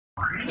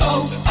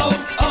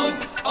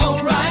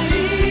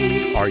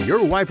O'Reilly. Are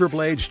your wiper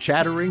blades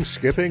chattering,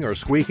 skipping, or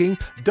squeaking?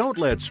 Don't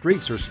let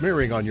streaks or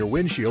smearing on your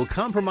windshield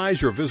compromise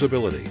your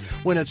visibility.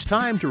 When it's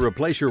time to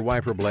replace your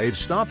wiper blades,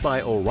 stop by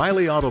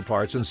O'Reilly Auto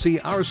Parts and see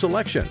our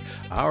selection.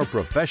 Our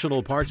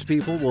professional parts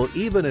people will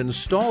even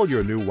install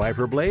your new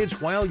wiper blades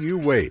while you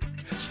wait.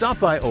 Stop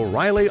by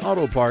O'Reilly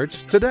Auto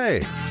Parts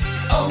today.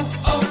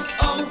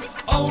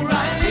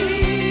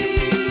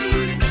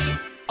 O'Reilly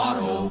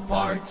Auto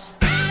Parts.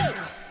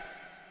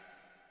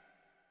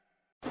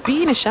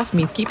 Being a chef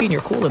means keeping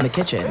your cool in the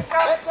kitchen.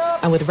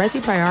 And with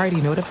Resi Priority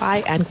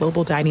Notify and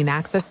Global Dining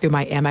Access through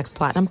my Amex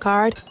Platinum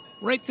card,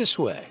 right this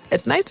way.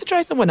 It's nice to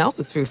try someone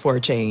else's food for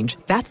a change.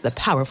 That's the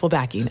powerful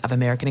backing of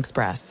American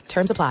Express.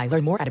 Terms apply.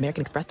 Learn more at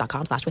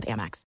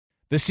americanexpress.com/withAmex.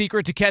 The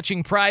secret to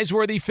catching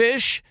prize-worthy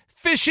fish?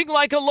 Fishing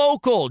like a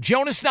local.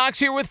 Jonas Knox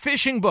here with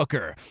Fishing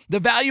Booker.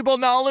 The valuable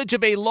knowledge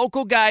of a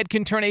local guide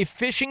can turn a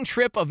fishing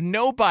trip of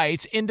no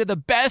bites into the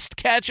best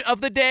catch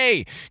of the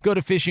day. Go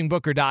to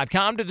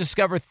fishingbooker.com to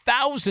discover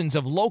thousands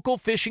of local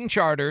fishing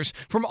charters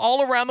from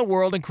all around the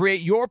world and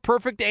create your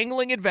perfect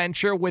angling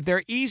adventure with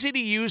their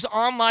easy-to-use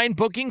online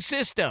booking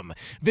system.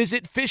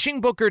 Visit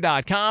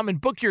fishingbooker.com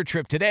and book your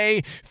trip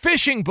today.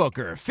 Fishing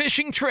Booker.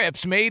 Fishing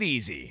trips made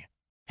easy.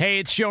 Hey,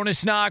 it's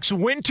Jonas Knox.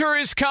 Winter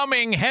is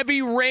coming.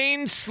 Heavy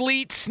rain,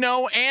 sleet,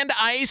 snow, and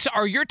ice.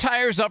 Are your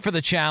tires up for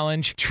the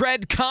challenge?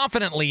 Tread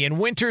confidently in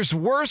winter's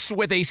worst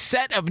with a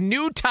set of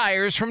new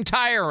tires from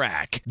Tire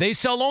Rack. They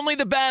sell only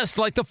the best,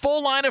 like the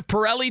full line of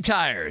Pirelli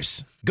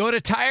tires. Go to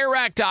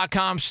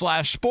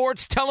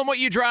TireRack.com/sports. Tell them what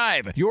you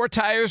drive. Your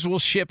tires will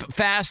ship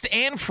fast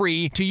and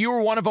free to you or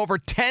one of over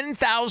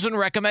 10,000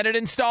 recommended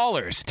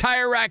installers.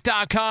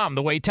 TireRack.com,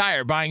 the way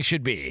tire buying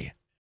should be.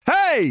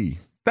 Hey!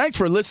 Thanks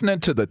for listening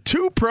to the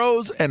Two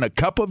Pros and a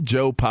Cup of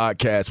Joe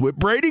podcast with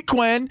Brady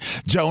Quinn,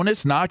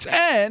 Jonas Knox,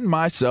 and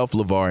myself,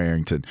 LeVar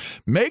Arrington.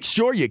 Make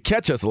sure you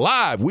catch us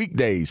live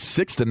weekdays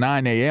 6 to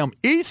 9 a.m.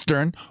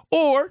 Eastern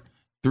or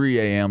 3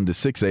 a.m. to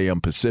 6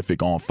 a.m.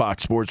 Pacific on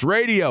Fox Sports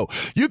Radio.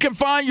 You can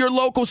find your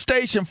local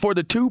station for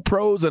the Two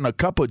Pros and a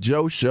Cup of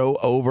Joe show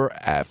over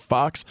at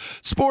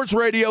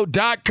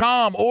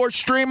foxsportsradio.com or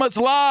stream us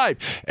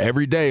live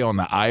every day on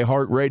the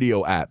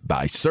iHeartRadio app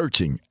by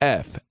searching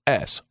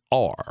FSR.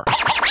 Now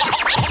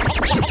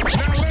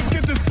let's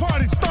get this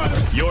party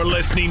started. You're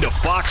listening to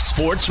Fox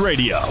Sports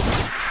Radio.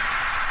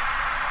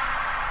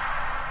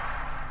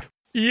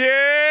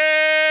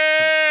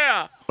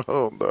 Yeah!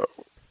 Oh, no.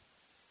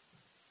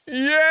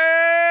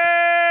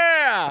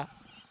 Yeah!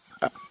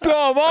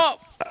 Throw them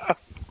up.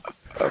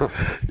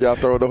 Y'all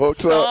throwing the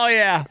hooks up? Oh,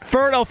 yeah.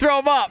 Berto,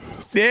 throw them up.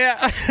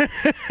 Yeah.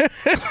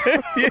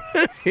 You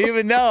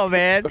even know,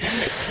 man.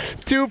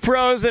 Two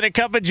Pros and a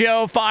Cup of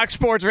Joe, Fox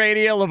Sports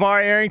Radio,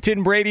 LeVar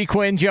Arrington, Brady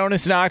Quinn,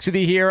 Jonas Knox with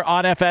you here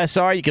on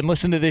FSR. You can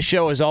listen to this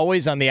show, as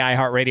always, on the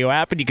iHeartRadio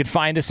app, and you can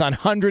find us on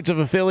hundreds of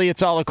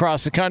affiliates all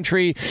across the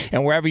country.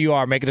 And wherever you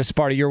are, making us a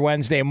part of your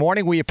Wednesday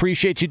morning. We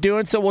appreciate you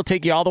doing so. We'll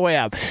take you all the way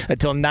up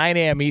until 9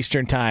 a.m.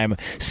 Eastern Time,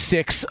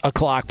 6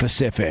 o'clock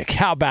Pacific.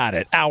 How about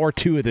it? Hour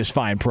 2 of this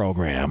fine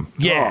program.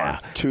 Yeah.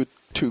 Oh,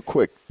 too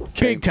quick.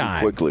 Big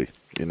time. Too quickly.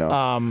 You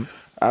know,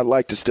 I'd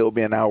like to still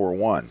be in hour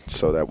 1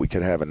 so that we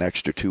could have an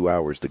extra 2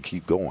 hours to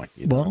keep going.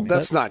 You know well, I mean?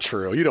 That's not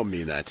true. You don't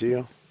mean that, do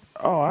you?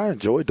 Oh, I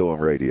enjoy doing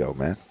radio,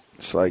 man.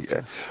 It's like,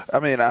 I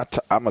mean,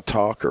 I'm a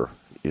talker,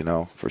 you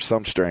know, for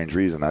some strange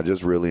reason. I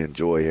just really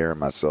enjoy hearing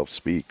myself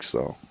speak.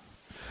 So,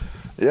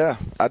 yeah,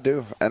 I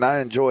do. And I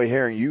enjoy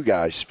hearing you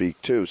guys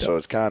speak, too. So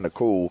it's kind of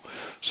cool.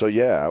 So,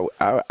 yeah,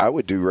 I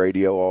would do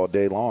radio all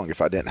day long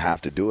if I didn't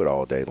have to do it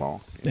all day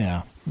long.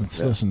 Yeah.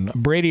 Listen,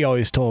 Brady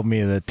always told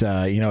me that,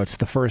 it's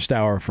the first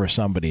hour for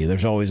somebody.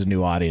 There's always a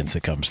new audience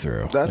that comes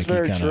through. That's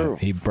very true.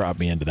 He brought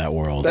me into that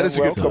world. That is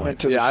a good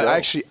point.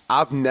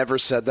 I've never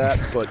said that,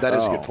 but that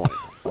is a good point.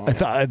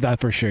 I thought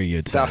for sure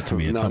you'd say it to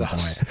me at some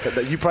point.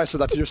 You probably said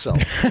that to yourself.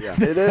 Yeah.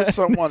 It is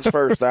someone's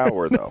first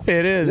hour, though.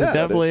 It is. Yeah, it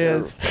definitely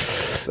is.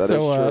 That is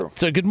true.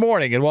 So good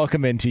morning and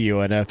welcome into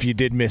you. And if you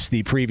did miss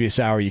the previous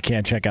hour, you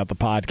can check out the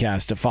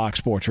podcast at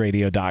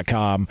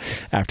foxsportsradio.com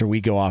after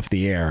we go off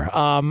the air.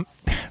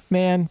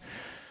 Man,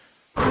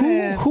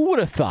 who would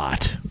have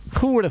thought?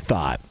 Who would have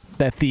thought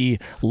that the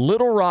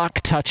Little Rock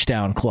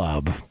Touchdown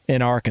Club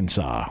in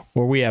Arkansas,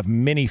 where we have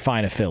many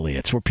fine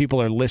affiliates, where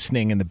people are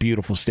listening in the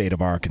beautiful state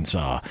of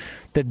Arkansas,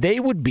 that they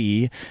would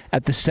be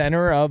at the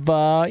center of,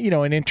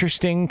 an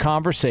interesting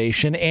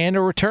conversation and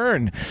a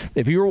return.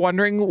 If you were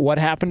wondering what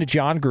happened to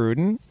John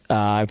Gruden,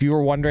 if you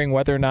were wondering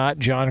whether or not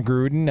John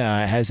Gruden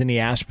has any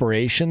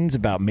aspirations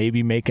about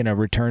maybe making a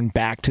return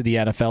back to the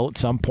NFL at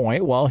some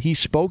point, well, he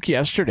spoke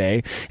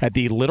yesterday at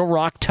the Little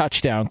Rock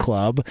Touchdown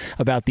Club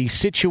about the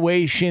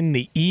situation,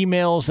 the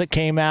emails that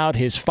came out,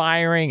 his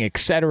firing, et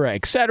cetera,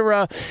 et cetera.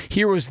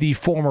 Here was the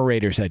former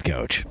Raiders head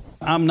coach.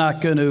 I'm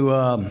not going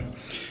to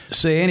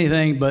say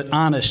anything but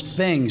honest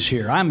things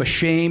here. I'm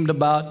ashamed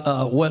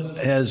about what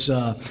has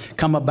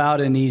come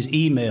about in these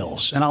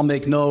emails, and I'll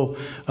make no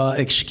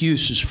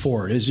excuses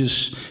for it.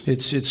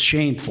 It's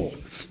shameful.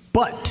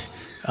 But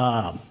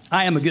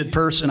I am a good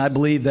person. I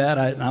believe that.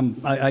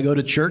 I go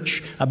to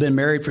church. I've been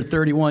married for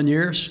 31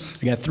 years.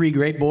 I got 3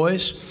 great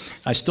boys.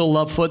 I still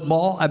love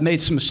football. I've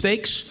made some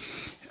mistakes,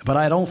 but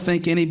I don't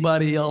think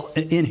anybody else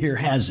in here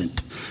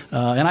hasn't.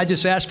 And I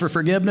just ask for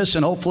forgiveness,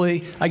 and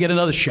hopefully I get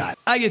another shot.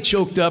 I get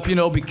choked up,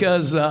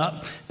 because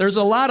there's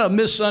a lot of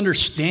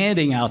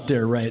misunderstanding out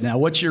there right now.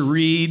 What you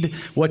read,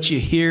 what you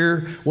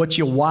hear, what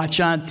you watch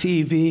on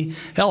TV.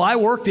 Hell, I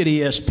worked at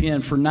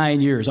ESPN for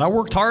 9 years. I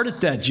worked hard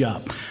at that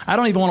job. I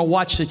don't even want to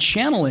watch the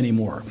channel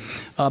anymore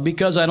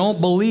because I don't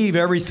believe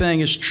everything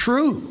is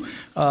true.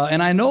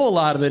 And I know a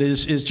lot of it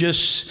is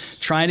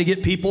just trying to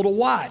get people to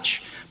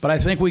watch. But I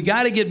think we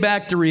got to get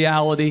back to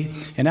reality,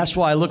 and that's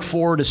why I look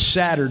forward to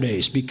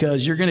Saturdays,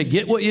 because you're going to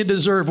get what you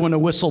deserve when the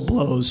whistle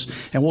blows,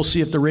 and we'll see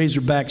if the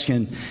Razorbacks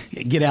can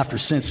get after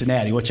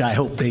Cincinnati, which I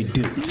hope they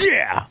do.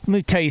 Yeah. Let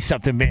me tell you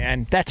something,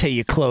 man. That's how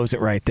you close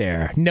it right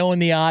there. Knowing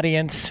the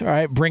audience, all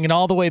right, bring it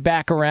all the way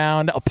back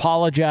around,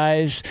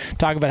 apologize,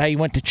 talk about how you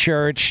went to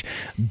church,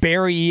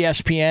 bury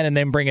ESPN, and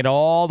then bring it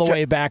all the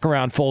way back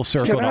around full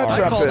circle. Can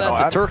I call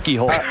that the turkey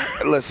hole.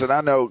 Listen,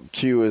 I know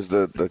Q is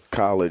the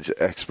college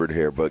expert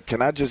here, but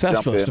can I just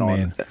jump in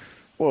on?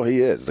 Well,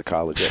 he is the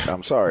college.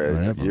 I'm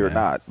sorry, you're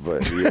not,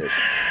 but he is.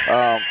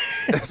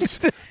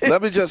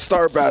 Let me just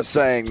start by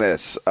saying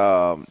this: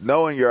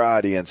 knowing your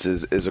audience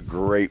is a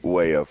great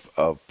way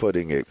of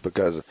putting it.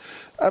 Because,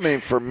 I mean,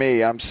 for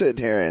me, I'm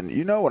sitting here, and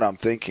you know what I'm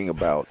thinking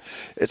about?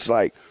 It's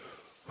like,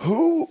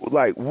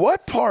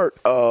 what part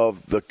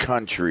of the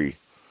country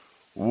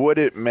would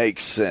it make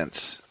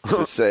sense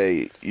to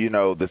say,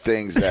 the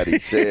things that he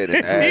said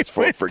and ask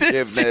for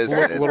forgiveness?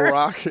 Little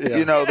Rock,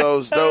 yeah.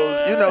 Those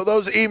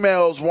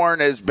emails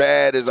weren't as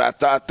bad as I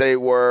thought they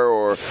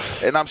were,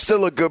 and I'm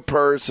still a good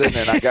person,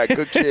 and I got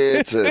good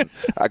kids, and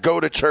I go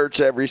to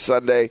church every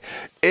Sunday.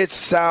 It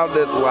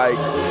sounded like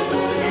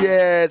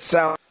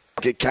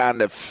it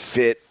kind of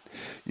fit,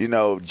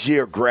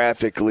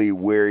 geographically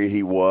where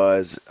he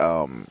was.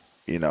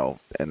 In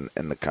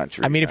the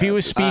country. I mean, if he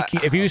was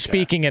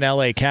speaking in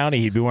L.A. County,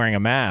 he'd be wearing a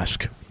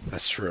mask.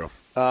 That's true.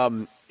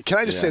 Can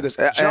I just say this?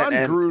 John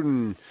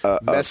Gruden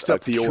messed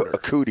up the order. A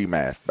cootie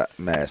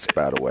mask,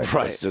 by the way.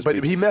 Right,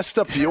 but he messed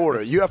up the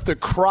order. You have to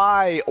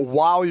cry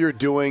while you're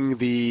doing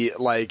the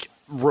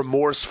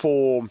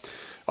remorseful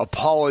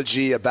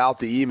apology about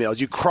the emails.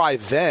 You cry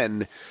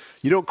then.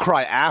 You don't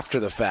cry after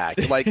the fact.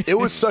 It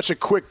was such a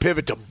quick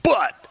pivot to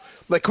but.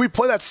 Can we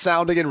play that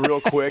sound again real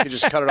quick and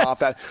just cut it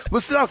off?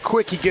 Listen to how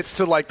quick he gets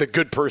to, the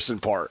good person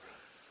part.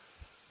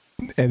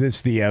 And it's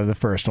the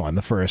first one,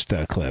 the first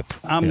clip.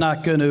 I'm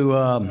not going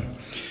to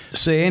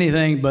say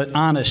anything but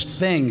honest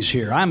things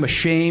here. I'm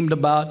ashamed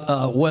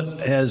about what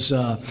has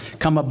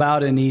come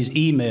about in these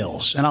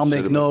emails, and I'll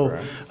make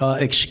no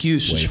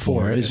excuses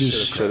for it.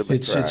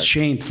 It's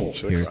shameful.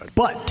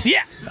 But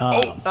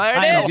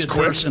I am a good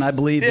person. I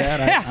believe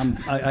that.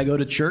 I go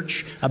to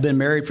church. I've been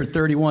married for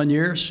 31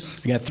 years.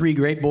 I got 3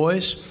 great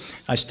boys.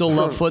 I still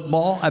love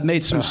football. I've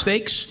made some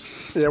mistakes.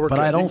 Yeah, but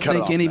I don't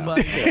think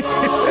anybody.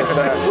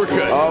 We're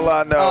good. All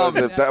I know is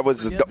if that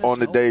was on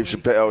the Dave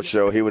Chappelle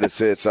show, he would have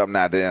said something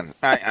out then.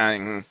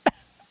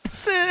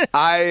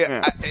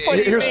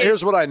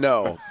 Here's what I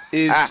know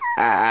is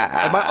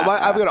I've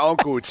got an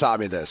uncle who taught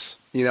me this.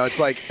 It's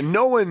like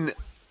no one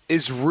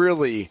is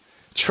really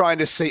trying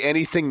to say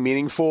anything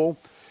meaningful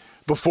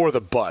before the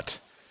but.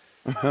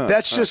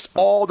 That's just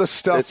all the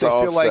stuff they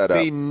feel like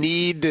they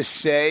need to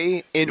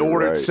say in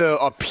order to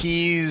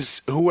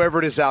appease whoever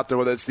it is out there,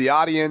 whether it's the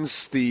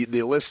audience, the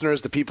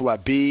listeners, the people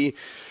at B.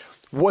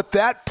 What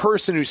that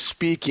person who's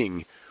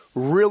speaking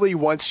really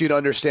wants you to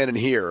understand and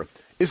hear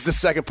is the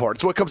second part.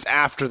 It's what comes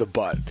after the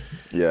but.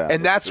 Yeah,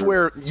 and that's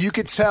where you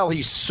could tell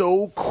he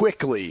so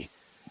quickly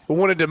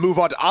wanted to move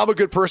on to, I'm a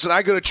good person,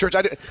 I go to church.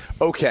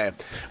 Okay.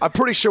 I'm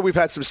pretty sure we've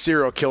had some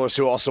serial killers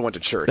who also went to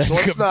church. So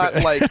let's not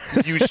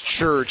use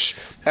church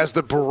as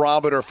the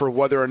barometer for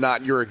whether or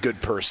not you're a good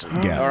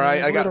person. Yeah. All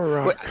right?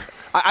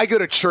 I go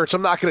to church.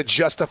 I'm not going to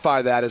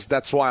justify that as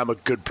that's why I'm a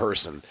good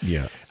person.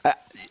 Yeah.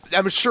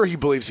 I'm sure he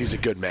believes he's a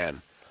good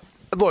man.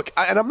 Look,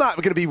 and I'm not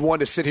going to be one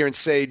to sit here and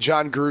say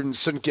John Gruden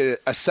shouldn't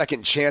get a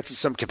second chance in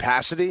some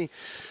capacity.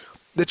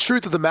 The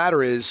truth of the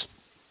matter is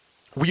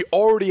we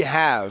already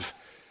have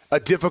a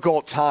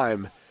difficult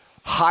time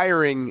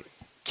hiring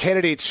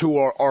candidates who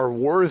are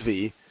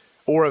worthy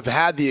or have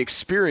had the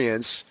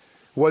experience,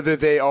 whether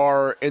they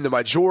are in the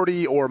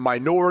majority or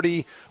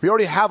minority. We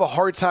already have a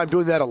hard time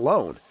doing that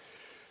alone.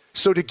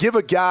 So to give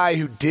a guy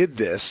who did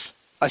this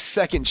a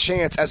second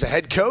chance as a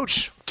head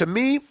coach, to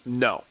me,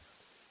 no.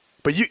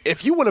 But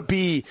if you want to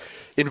be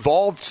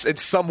involved in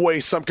some way,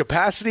 some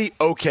capacity,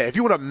 okay. If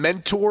you want to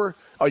mentor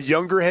a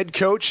younger head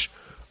coach,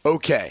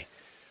 okay.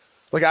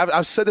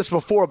 I've said this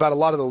before about a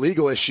lot of the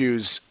legal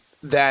issues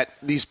that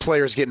these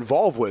players get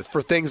involved with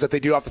for things that they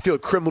do off the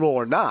field, criminal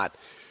or not.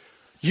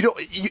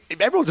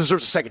 Everyone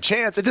deserves a second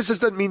chance. It just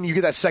doesn't mean you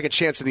get that second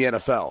chance in the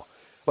NFL.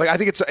 I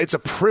think it's a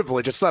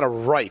privilege. It's not a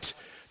right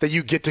that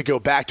you get to go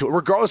back to it,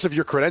 regardless of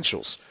your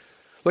credentials.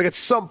 At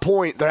some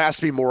point, there has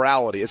to be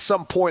morality. At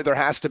some point, there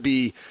has to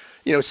be,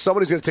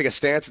 someone who's going to take a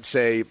stance and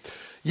say,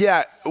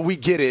 yeah, we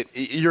get it.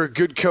 You're a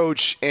good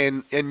coach,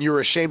 and you're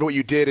ashamed of what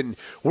you did, and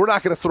we're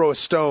not going to throw a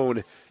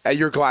stone at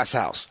your glass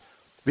house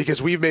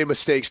because we've made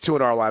mistakes too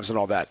in our lives and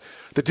all that.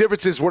 The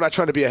difference is we're not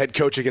trying to be a head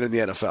coach again in the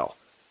NFL.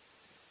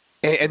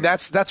 And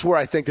that's where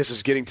I think this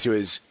is getting to,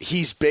 is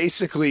he's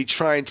basically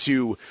trying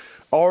to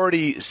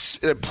already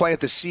plant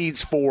the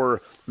seeds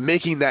for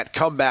making that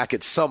comeback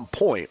at some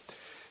point.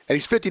 And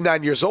he's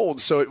 59 years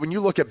old, so when you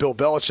look at Bill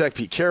Belichick,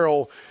 Pete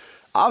Carroll,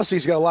 obviously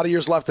he's got a lot of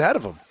years left ahead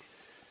of him.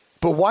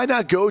 But why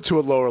not go to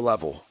a lower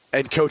level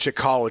and coach at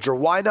college? Or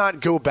why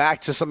not go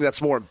back to something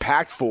that's more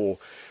impactful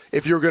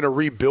if you're going to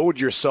rebuild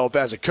yourself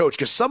as a coach?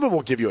 Because someone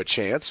will give you a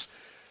chance.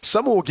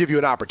 Someone will give you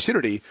an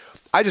opportunity.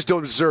 I just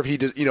don't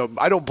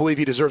I don't believe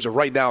he deserves it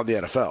right now in the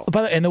NFL.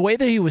 And the way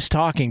that he was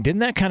talking, didn't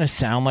that kind of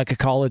sound like a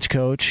college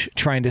coach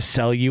trying to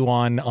sell you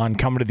on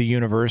coming to the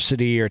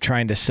university or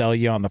trying to sell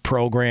you on the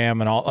program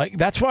and all? Like,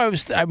 that's why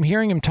I'm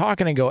hearing him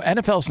talking and go,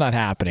 NFL's not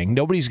happening.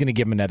 Nobody's going to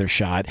give him another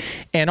shot.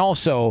 And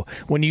also,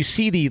 when you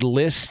see the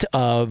list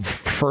of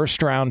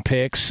first-round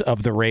picks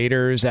of the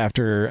Raiders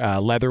after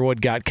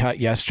Leatherwood got cut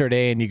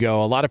yesterday, and you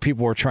go, a lot of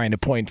people were trying to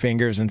point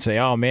fingers and say,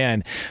 oh,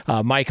 man,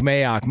 Mike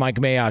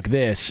Mayock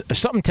this.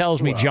 Something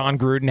tells me John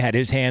Gruden had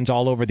his hands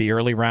all over the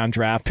early round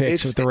draft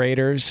picks with the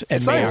Raiders. And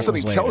it's not even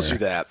something tells you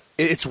that.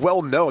 It's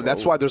well known.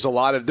 That's why there was a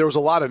lot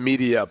of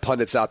media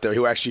pundits out there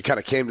who actually kind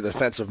of came to the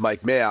defense of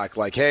Mike Mayock,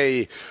 like,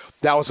 hey,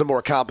 that was a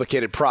more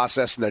complicated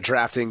process in the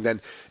drafting than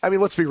 – I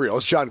mean, let's be real.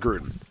 It's John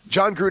Gruden.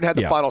 John Gruden had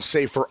the final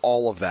say for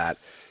all of that.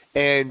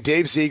 And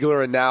Dave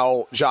Ziegler and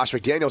now Josh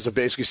McDaniels have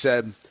basically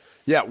said,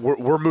 yeah,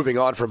 we're moving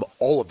on from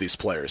all of these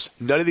players.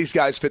 None of these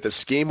guys fit the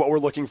scheme, what we're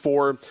looking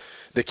for,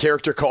 the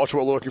character, culture,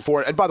 what we're looking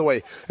for. And by the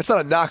way, it's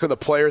not a knock on the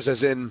players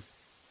as in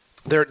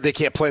they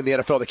can't play in the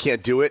NFL, they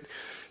can't do it.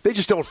 They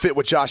just don't fit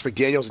what Josh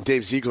McDaniels and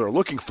Dave Ziegler are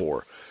looking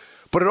for.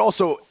 But it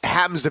also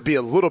happens to be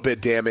a little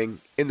bit damning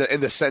in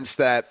the sense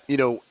that,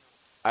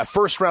 a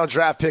first-round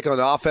draft pick on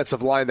an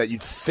offensive line that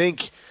you'd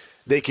think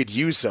they could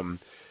use them,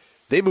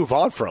 they move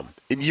on from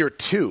in year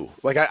 2.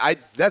 Like,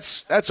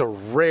 that's a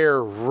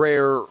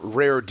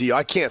rare deal.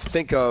 I can't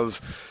think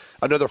of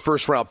another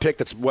first-round pick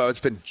it's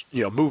been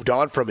moved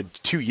on from in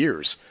 2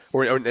 years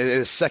or in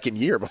a second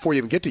year before you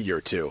even get to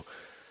year 2.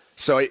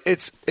 So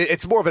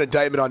it's more of an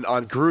indictment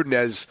on Gruden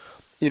as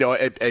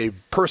a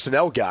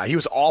personnel guy. He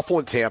was awful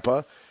in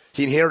Tampa.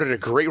 He inherited a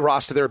great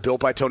roster there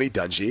built by Tony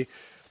Dungy,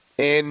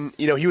 and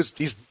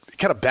he's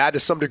kind of bad to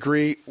some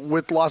degree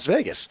with Las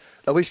Vegas,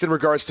 at least in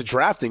regards to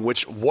drafting,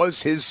 which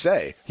was his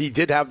say. He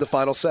did have the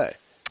final say.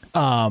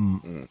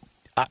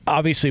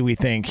 Obviously, we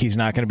think he's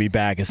not going to be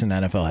back as an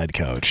NFL head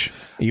coach,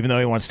 even though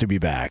he wants to be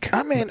back.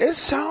 I mean, it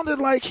sounded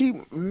like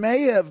he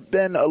may have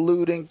been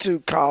alluding to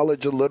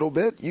college a little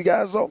bit. You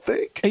guys don't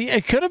think?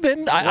 It could have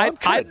been. I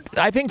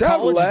think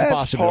college is a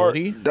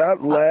possibility.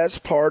 That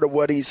last part of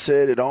what he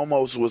said, it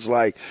almost was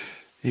like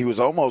he was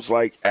almost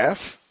like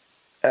F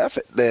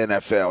the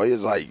NFL. He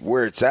was like,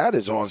 where it's at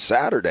is on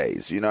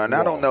Saturdays, and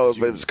I don't know if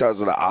it was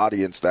because of the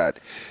audience that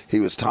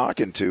he was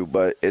talking to,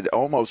 but it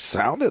almost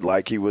sounded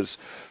like he was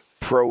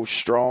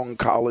pro-strong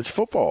college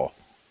football.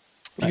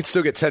 You can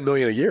still get $10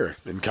 million a year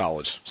in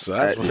college, so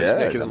that's what he's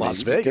making in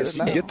Las Vegas.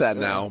 You can get that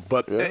now.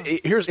 But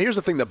here's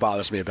the thing that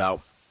bothers me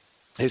about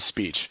his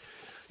speech.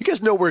 You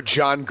guys know where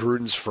John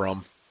Gruden's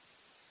from?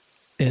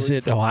 Is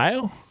it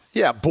Ohio?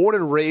 Yeah, born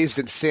and raised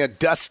in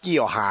Sandusky,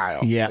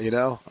 Ohio. Yeah.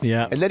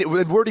 Yeah. And then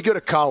where'd he go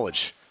to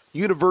college?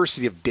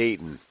 University of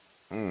Dayton.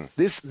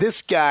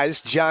 This guy,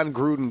 this John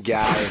Gruden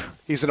guy,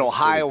 he's an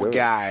Ohio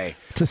guy.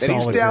 And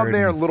he's down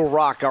there in Little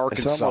Rock,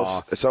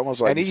 Arkansas. It's almost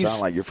like you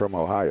sound like you're from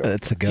Ohio.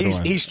 That's a good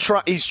one.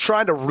 He's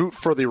trying to root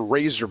for the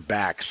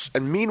Razorbacks.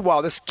 And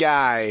meanwhile, this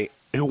guy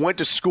who went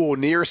to school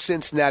near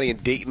Cincinnati in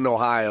Dayton,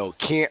 Ohio,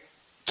 can't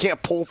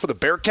pull for the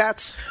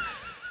Bearcats?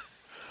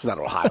 He's not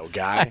an Ohio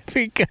guy.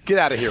 Get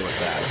out of here with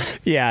that.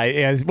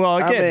 Yeah. Well,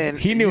 again,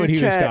 he knew what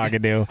he was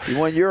talking to.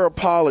 When you're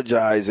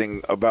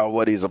apologizing about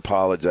what he's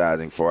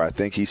apologizing for, I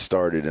think he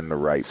started in the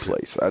right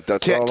place.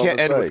 That's all I'm can't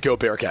end say. with Go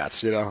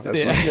Bearcats,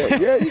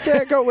 That's you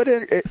can't go with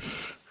it.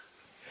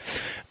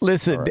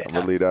 Listen, right, I'm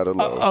gonna leave that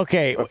alone.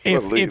 Okay,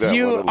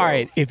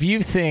 if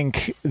you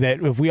think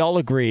that if we all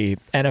agree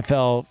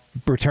NFL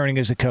returning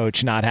as a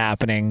coach not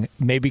happening,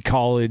 maybe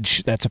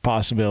college that's a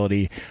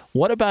possibility.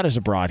 What about as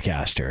a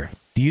broadcaster?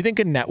 Do you think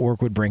a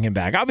network would bring him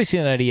back? Obviously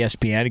not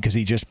ESPN because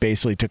he just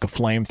basically took a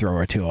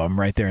flamethrower to him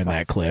right there in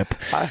that clip.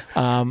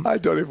 I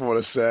don't even want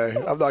to say.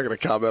 I'm not going to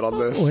comment on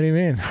this. What do you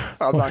mean?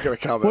 I'm not going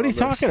to comment on this.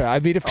 What are you talking about? I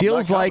mean, it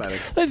feels like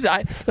listen,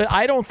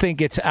 I don't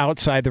think it's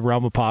outside the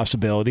realm of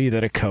possibility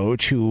that a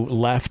coach who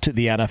left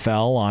the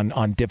NFL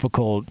on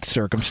difficult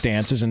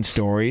circumstances and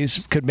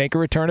stories could make a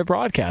return to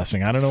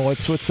broadcasting. I don't know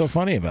what's so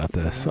funny about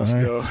this. There's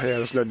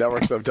no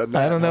networks that have done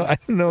that. I don't know. I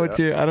don't know I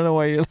don't know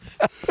why you're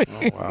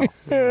laughing. Oh,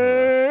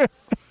 wow.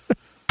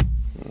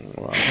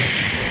 Wow.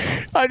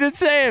 I'm just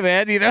saying,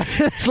 man,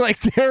 like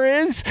there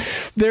is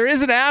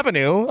an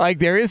avenue, like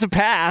there is a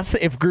path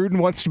if Gruden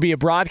wants to be a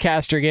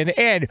broadcaster again,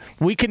 and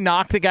we can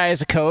knock the guy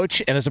as a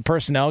coach and as a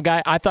personnel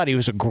guy. I thought he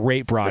was a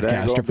great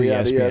broadcaster for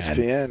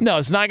ESPN. No,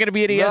 it's not going to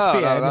be at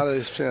ESPN. No, not at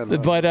ESPN. No.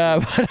 But I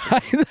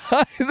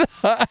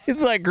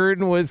thought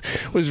Gruden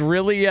was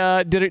really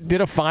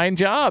did a fine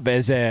job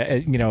as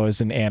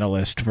an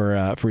analyst for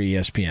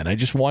ESPN. I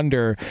just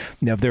wonder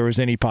if there was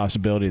any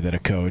possibility that a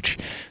coach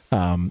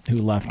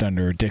who left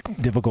under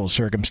difficult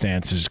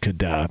circumstances could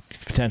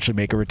potentially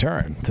make a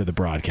return to the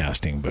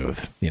broadcasting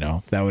booth.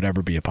 That would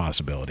ever be a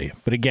possibility.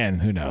 But again,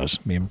 who knows?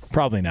 I mean,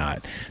 probably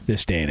not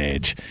this day and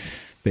age,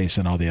 based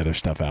on all the other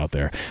stuff out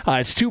there.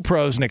 It's Two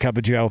Pros and a Cup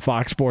of Joe,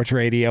 Fox Sports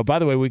Radio. By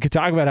the way, we could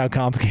talk about how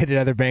complicated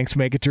other banks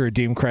make it to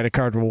redeem credit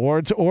card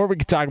rewards, or we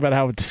could talk about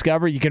how with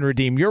Discover you can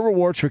redeem your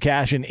rewards for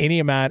cash in any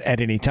amount at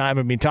any time.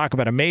 I mean, talk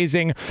about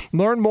amazing.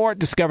 Learn more at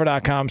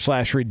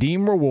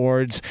discover.com/redeem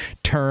rewards.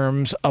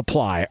 Terms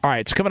apply. All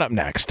right, so coming up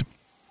next,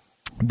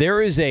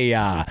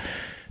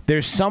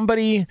 there's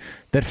somebody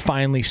that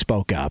finally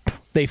spoke up.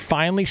 They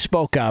finally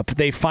spoke up.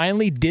 They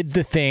finally did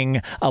the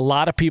thing a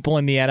lot of people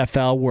in the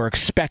NFL were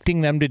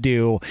expecting them to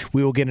do.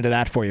 We will get into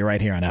that for you right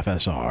here on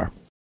FSR.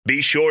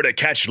 Be sure to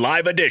catch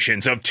live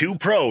editions of Two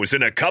Pros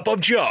and a Cup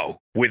of Joe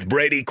with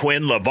Brady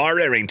Quinn,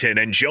 LeVar Arrington,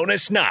 and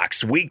Jonas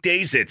Knox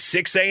weekdays at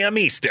 6 a.m.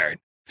 Eastern,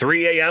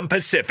 3 a.m.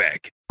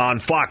 Pacific on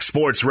Fox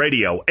Sports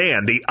Radio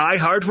and the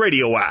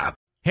iHeartRadio app.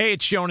 Hey,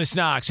 it's Jonas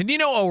Knox, and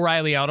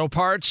O'Reilly Auto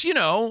Parts,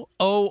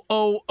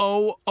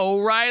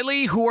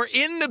 O'Reilly, who are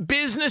in the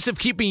business of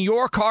keeping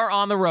your car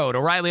on the road.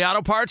 O'Reilly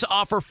Auto Parts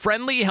offer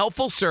friendly,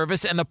 helpful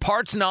service and the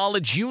parts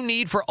knowledge you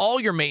need for all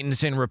your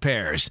maintenance and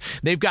repairs.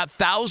 They've got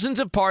thousands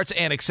of parts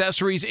and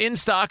accessories in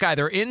stock,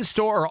 either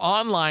in-store or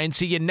online,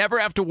 so you never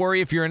have to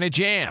worry if you're in a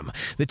jam.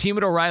 The team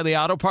at O'Reilly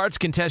Auto Parts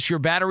can test your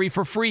battery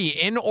for free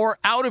in or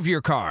out of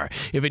your car.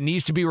 If it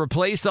needs to be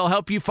replaced, they'll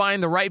help you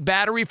find the right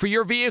battery for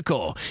your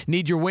vehicle.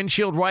 Need your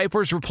windshield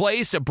wipers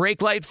replaced, a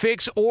brake light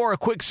fix, or a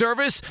quick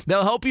service?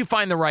 They'll help you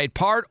find the right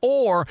part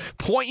or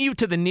point you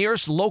to the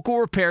nearest local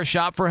repair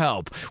shop for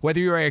help. Whether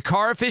you're a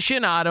car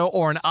aficionado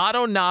or an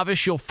auto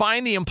novice, you'll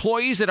find the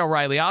employees at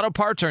O'Reilly Auto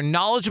Parts are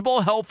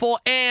knowledgeable, helpful,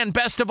 and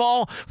best of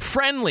all,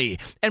 friendly.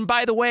 And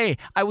by the way,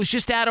 I was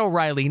just at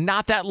O'Reilly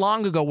not that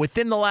long ago,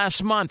 within the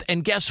last month,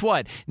 and guess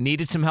what?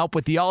 Needed some help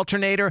with the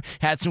alternator,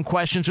 had some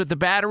questions with the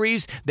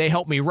batteries. They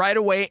helped me right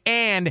away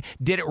and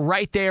did it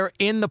right there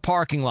in the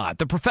parking lot.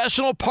 The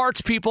professional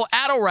parts people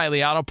at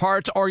O'Reilly Auto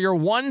Parts are your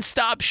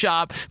one-stop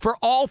shop for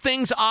all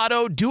things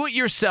auto,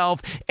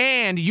 do-it-yourself,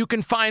 and you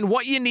can find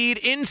what you need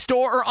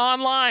in-store or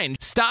online.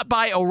 Stop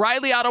by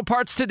O'Reilly Auto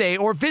Parts today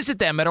or visit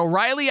them at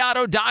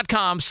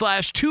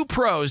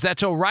O'ReillyAuto.com/2pros.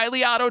 That's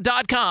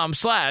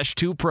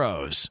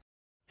O'ReillyAuto.com/2pros.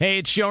 Hey,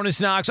 it's Jonas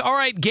Knox. All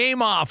right,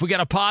 game off. We got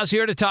to pause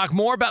here to talk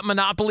more about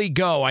Monopoly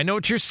Go. I know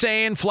what you're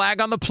saying. Flag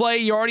on the play.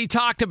 You already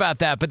talked about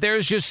that, but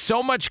there's just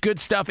so much good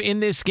stuff in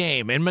this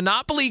game. In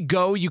Monopoly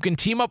Go, you can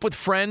team up with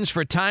friends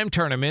for time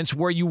tournaments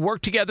where you work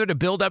together to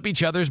build up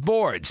each other's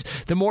boards.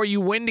 The more you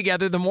win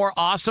together, the more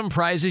awesome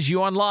prizes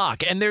you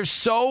unlock. And there's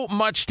so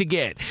much to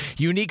get.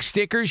 Unique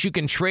stickers you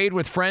can trade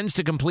with friends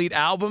to complete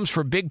albums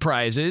for big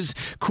prizes.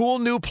 Cool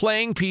new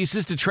playing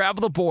pieces to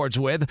travel the boards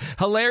with.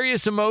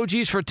 Hilarious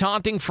emojis for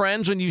taunting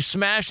friends when you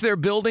smash their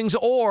buildings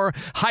or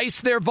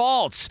heist their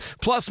vaults.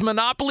 Plus,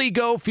 Monopoly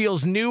Go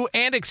feels new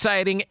and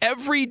exciting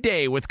every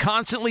day with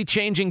constantly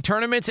changing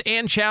tournaments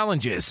and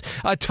challenges.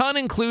 A ton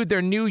include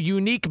their new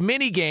unique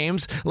mini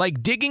games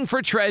like digging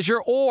for treasure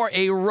or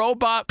a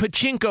robot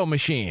pachinko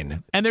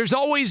machine. And there's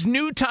always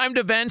new timed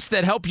events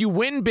that help you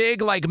win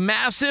big, like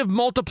massive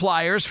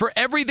multipliers for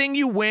everything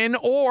you win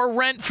or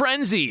rent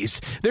frenzies.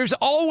 There's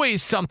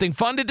always something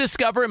fun to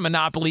discover in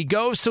Monopoly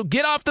Go, so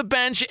get off the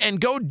bench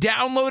and go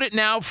download it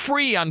now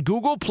free on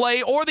Google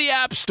Play or the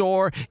App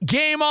Store.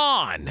 Game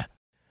on!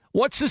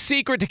 What's the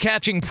secret to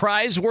catching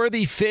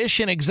prize-worthy fish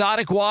in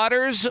exotic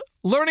waters?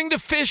 Learning to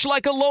fish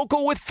like a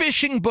local with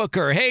Fishing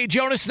Booker. Hey,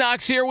 Jonas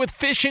Knox here with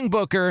Fishing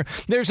Booker.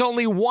 There's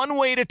only one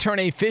way to turn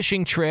a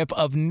fishing trip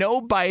of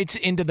no bites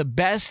into the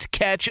best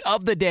catch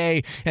of the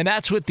day, and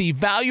that's with the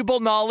valuable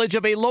knowledge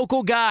of a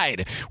local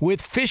guide.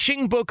 With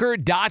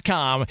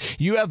FishingBooker.com,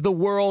 you have the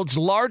world's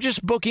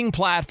largest booking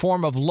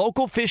platform of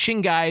local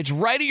fishing guides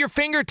right at your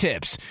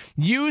fingertips.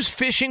 Use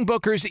Fishing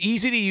Booker's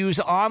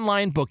easy-to-use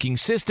online booking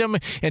system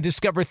and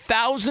discover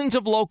thousands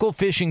of local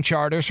fishing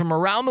charters from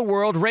around the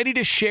world ready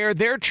to share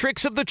their tricks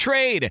of the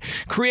trade.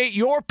 Create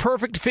your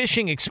perfect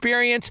fishing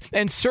experience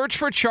and search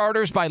for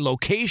charters by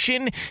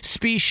location,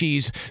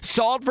 species,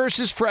 salt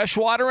versus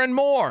freshwater, and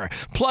more.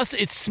 Plus,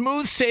 it's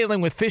smooth sailing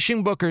with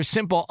Fishing Booker's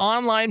simple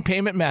online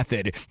payment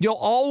method. You'll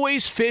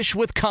always fish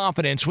with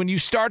confidence when you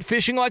start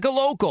fishing like a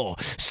local.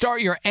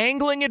 Start your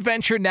angling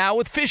adventure now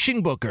with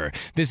Fishing Booker.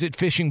 Visit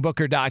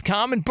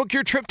FishingBooker.com and book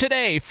your trip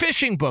today.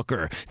 Fishing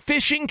Booker.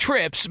 Fishing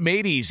trips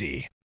made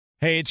easy.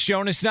 Hey, it's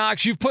Jonas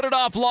Knox. You've put it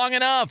off long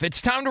enough.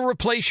 It's time to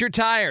replace your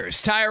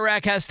tires. Tire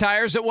Rack has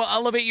tires that will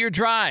elevate your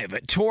drive.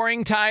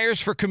 Touring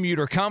tires for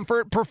commuter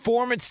comfort,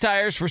 performance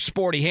tires for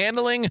sporty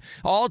handling,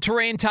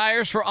 all-terrain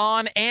tires for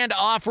on- and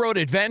off-road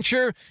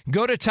adventure.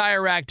 Go to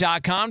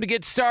TireRack.com to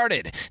get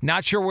started.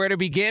 Not sure where to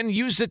begin?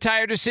 Use the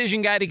Tire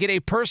Decision Guide to get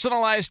a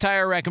personalized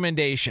tire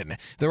recommendation.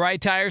 The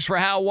right tires for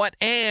how, what,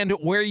 and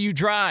where you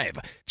drive.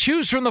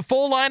 Choose from the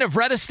full line of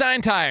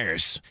Redestein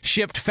tires.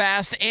 Shipped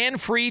fast and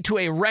free to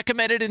a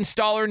recommended installer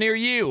near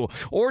you,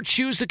 or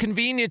choose the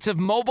convenience of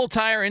mobile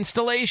tire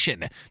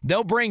installation.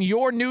 They'll bring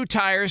your new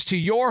tires to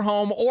your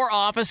home or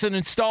office and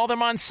install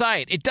them on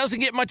site. It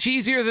doesn't get much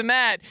easier than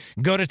that.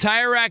 Go to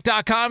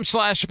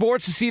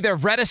TireRack.com/sports to see their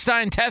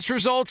Redestein test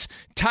results,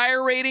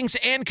 tire ratings,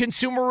 and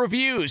consumer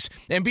reviews.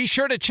 And be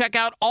sure to check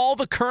out all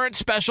the current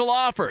special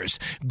offers.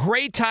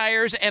 Great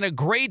tires and a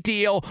great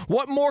deal.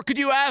 What more could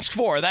you ask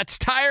for? That's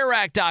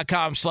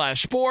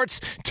TireRack.com/sports.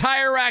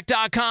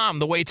 TireRack.com,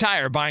 the way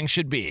tire buying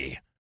should be.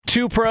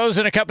 Two Pros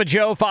and a Cup of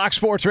Joe, Fox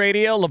Sports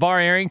Radio.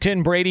 LeVar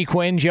Arrington, Brady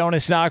Quinn,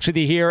 Jonas Knox with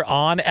you here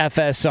on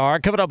FSR.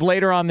 Coming up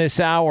later on this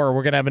hour,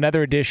 we're going to have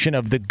another edition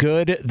of The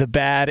Good, the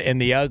Bad, and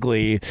the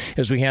Ugly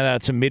as we hand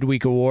out some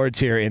midweek awards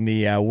here in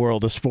the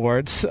world of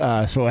sports.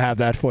 So we'll have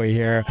that for you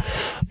here a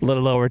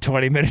little over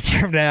 20 minutes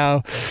from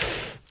now.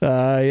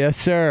 Yes,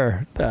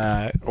 sir.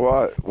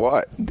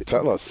 What?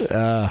 Tell us.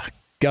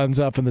 Guns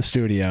up in the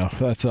studio.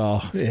 That's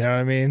all. You know what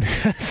I mean?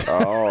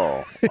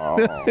 Oh.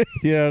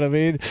 You know what I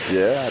mean?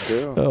 Yeah, I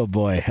do. Oh,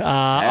 boy. All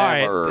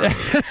right.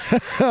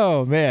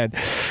 Oh, man.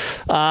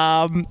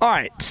 All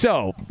right.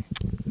 So,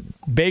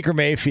 Baker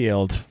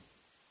Mayfield,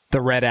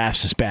 the red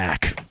ass is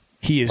back.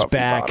 He is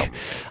back.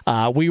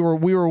 We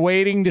were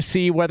waiting to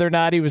see whether or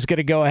not he was going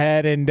to go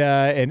ahead and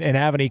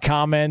have any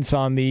comments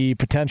on the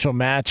potential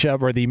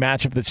matchup or the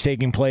matchup that's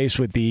taking place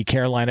with the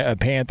Carolina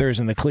Panthers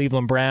and the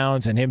Cleveland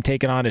Browns, and him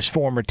taking on his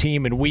former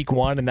team in Week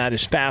 1, and that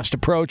is fast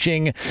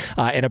approaching.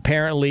 And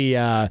apparently,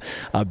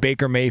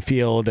 Baker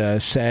Mayfield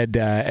said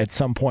at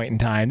some point in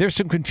time, there's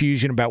some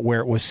confusion about where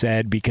it was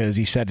said because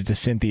he said it to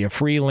Cynthia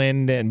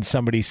Freeland, and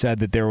somebody said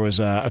that there was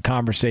a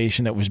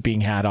conversation that was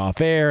being had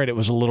off air, and it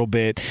was a little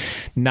bit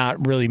not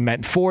really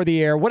meant for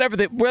the air. Whatever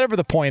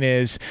the point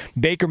is,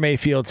 Baker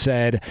Mayfield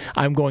said,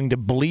 I'm going to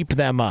bleep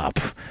them up.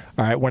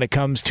 All right, when it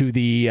comes to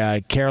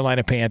the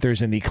Carolina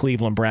Panthers and the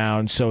Cleveland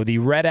Browns. So the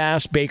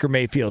red-ass Baker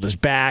Mayfield is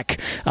back.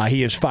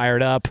 He is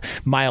fired up.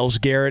 Myles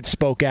Garrett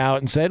spoke out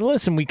and said,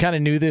 listen, we kind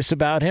of knew this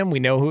about him. We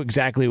know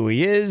exactly who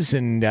he is,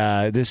 and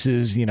this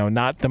is,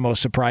 not the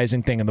most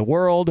surprising thing in the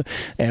world,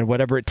 and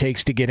whatever it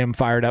takes to get him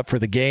fired up for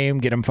the game,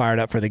 get him fired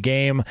up for the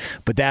game.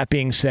 But that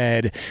being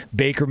said,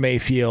 Baker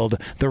Mayfield,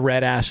 the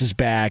red-ass is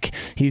back.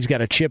 He's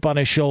got a chip on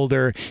his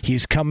shoulder.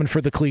 He's coming for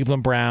the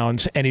Cleveland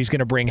Browns, and he's going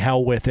to bring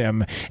hell with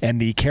him.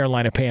 And the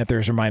Carolina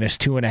Panthers are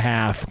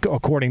 -2.5,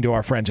 according to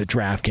our friends at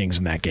DraftKings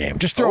in that game.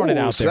 Just throwing it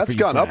out so there. That's for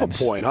gone friends.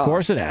 up a point, huh? Of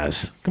course it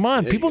has. Come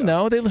on, there people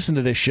know. They listen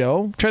to this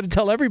show. Try to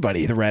tell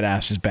everybody the red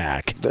ass is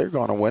back. They're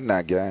going to win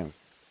that game.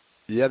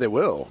 Yeah, they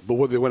will. But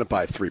will they win it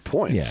by 3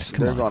 points? Yeah,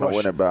 They're going to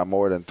win it by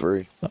more than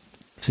 3.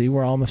 See,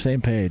 we're all on the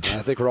same page. I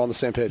think we're all on the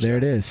same page. There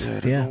it is. Yeah,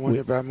 they're going to win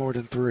it by more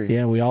than 3.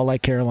 Yeah, we all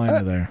like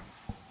Carolina there.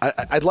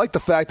 I'd like the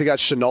fact they got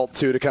Chenault,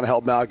 too, to kind of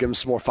help Mal, give him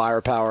some more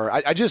firepower.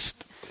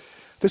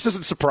 This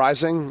isn't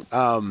surprising,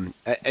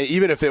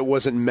 even if it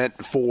wasn't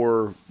meant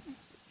for,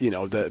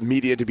 the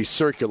media to be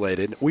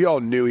circulated. We all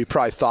knew he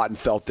probably thought and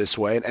felt this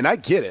way, and I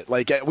get it.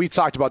 Like, we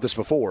talked about this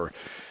before.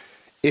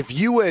 If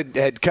you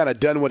had kind of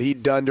done what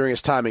he'd done during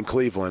his time in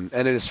Cleveland,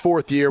 and in his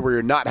 4th year where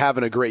you're not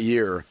having a great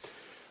year,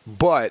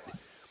 but,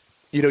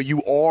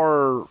 you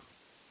are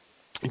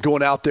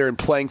going out there and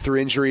playing through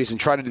injuries and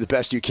trying to do the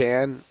best you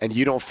can, and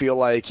you don't feel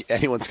like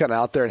anyone's kind of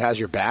out there and has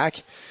your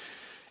back,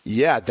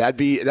 yeah, that'd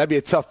be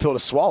a tough pill to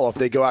swallow if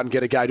they go out and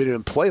get a guy who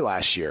didn't play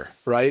last year,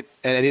 right?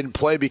 And he didn't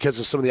play because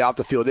of some of the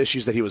off-the-field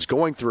issues that he was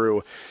going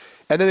through,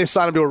 and then they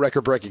signed him to a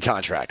record-breaking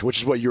contract, which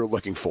is what you're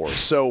looking for.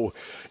 So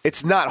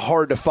it's not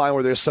hard to find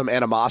where there's some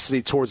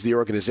animosity towards the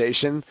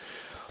organization.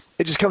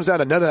 It just comes down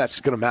to none of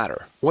that's going to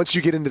matter. Once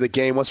you get into the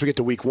game, once we get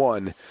to week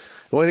 1,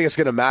 the only thing that's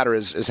going to matter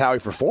is how he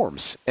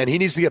performs. And he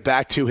needs to get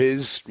back to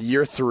his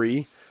year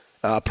 3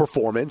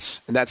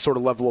 performance and that sort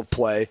of level of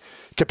play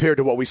compared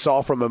to what we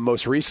saw from him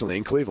most recently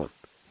in Cleveland.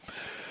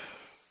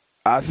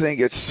 I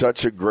think it's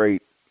such a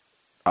great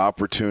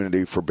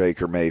opportunity for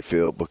Baker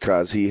Mayfield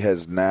because he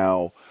has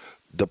now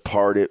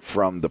departed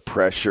from the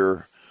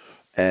pressure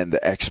and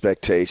the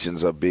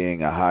expectations of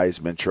being a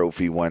Heisman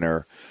Trophy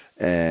winner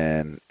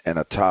and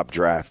a top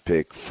draft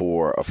pick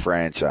for a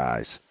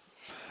franchise.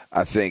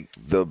 I think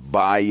the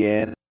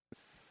buy-in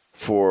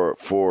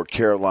for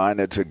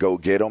Carolina to go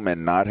get him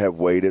and not have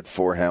waited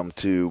for him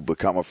to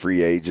become a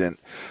free agent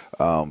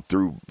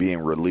through being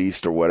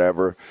released or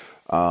whatever,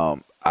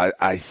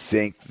 I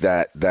think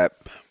that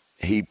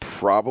he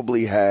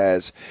probably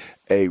has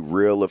a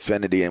real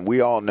affinity. And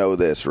we all know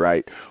this,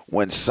 right?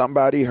 When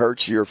somebody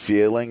hurts your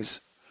feelings,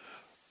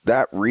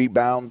 that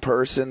rebound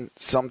person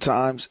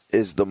sometimes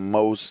is the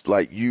most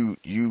like you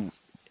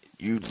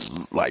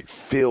like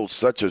feel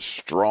such a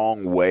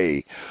strong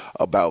way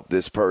about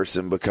this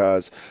person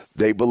because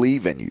they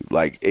believe in you.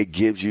 Like, it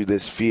gives you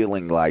this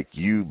feeling like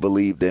you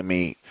believed in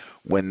me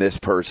when this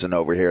person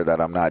over here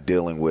that I'm not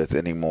dealing with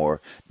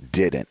anymore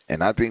didn't.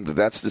 And I think that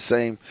that's the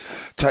same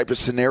type of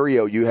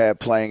scenario you have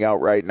playing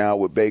out right now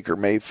with Baker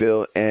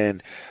Mayfield.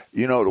 And,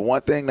 you know, the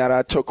one thing that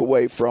I took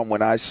away from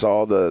when I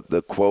saw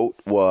the quote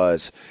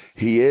was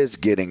he is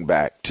getting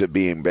back to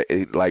being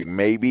like,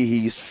 maybe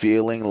he's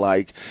feeling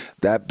like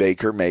that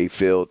Baker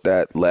Mayfield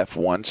that left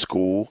one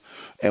school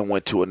and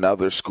went to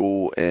another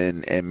school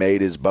and made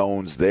his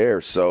bones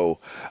there. So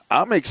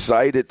I'm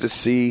excited to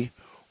see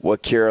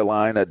what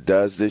Carolina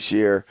does this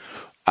year.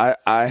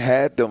 I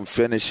had them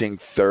finishing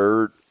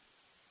third,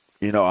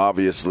 you know,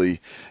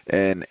 obviously,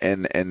 in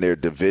their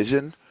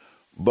division.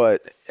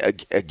 But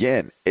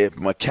again, if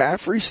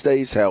McCaffrey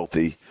stays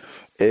healthy,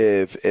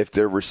 if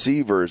their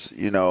receivers,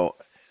 you know,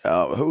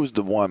 who's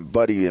the one,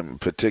 Buddy in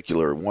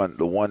particular,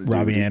 the one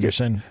Robbie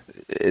Anderson?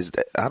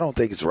 I don't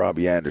think it's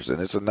Robbie Anderson.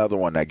 It's another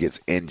one that gets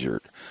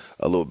injured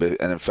a little bit.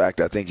 And in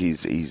fact, I think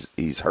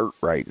he's hurt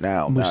right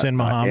now. Muhsin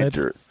not Muhammad?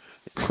 Injured.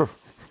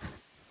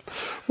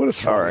 What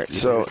is wrong All right.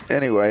 So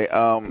anyway,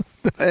 I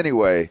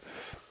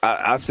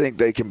think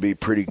they can be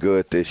pretty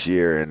good this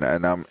year,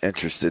 and I'm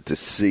interested to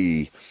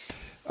see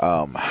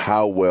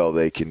how well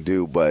they can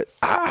do. But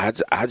I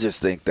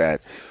just think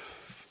that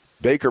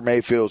Baker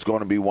Mayfield's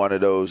going to be one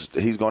of those.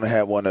 He's going to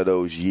have one of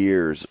those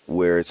years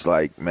where it's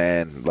like,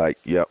 man, like,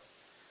 yep.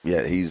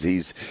 Yeah,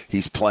 he's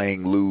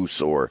playing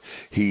loose, or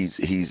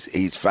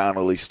he's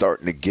finally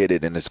starting to get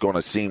it, and it's going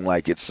to seem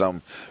like it's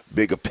some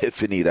big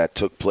epiphany that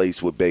took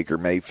place with Baker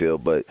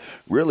Mayfield. But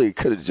really, it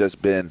could have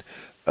just been,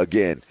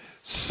 again,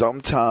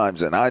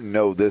 sometimes, and I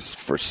know this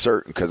for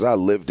certain because I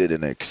lived it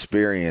and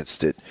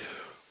experienced it.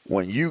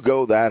 When you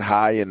go that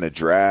high in the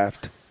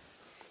draft,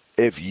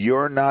 if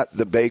you're not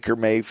the Baker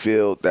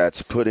Mayfield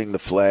that's putting the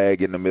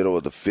flag in the middle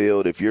of the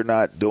field, if you're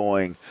not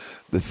doing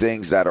the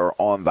things that are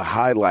on the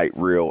highlight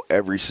reel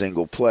every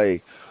single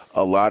play,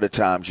 a lot of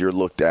times you're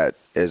looked at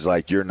as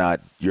like you're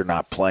not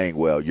playing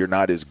well. You're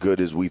not as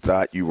good as we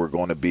thought you were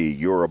going to be.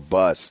 You're a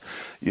bust.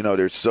 You know,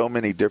 there's so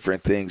many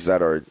different things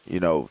that are, you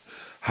know,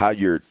 how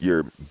you're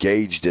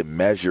gauged and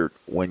measured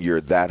when you're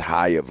that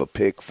high of a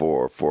pick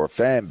for a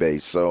fan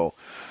base. So,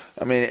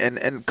 I mean,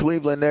 and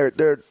Cleveland,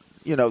 they're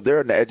you know,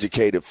 they're an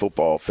educated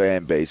football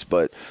fan base,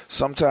 but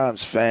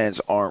sometimes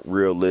fans aren't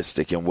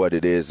realistic in what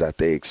it is that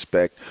they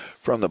expect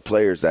from the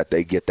players that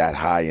they get that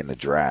high in the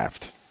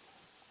draft.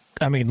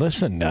 I mean,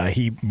 listen,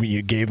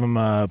 you gave him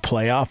a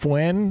playoff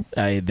win.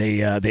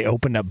 They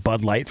opened up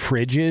Bud Light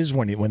fridges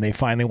when they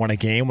finally won a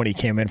game when he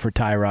came in for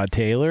Tyrod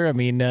Taylor. I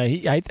mean,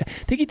 I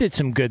think he did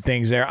some good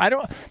things there. I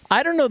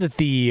don't know that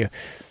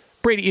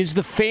Brady, was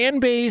the fan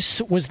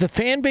base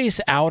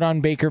out on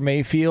Baker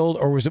Mayfield,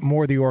 or was it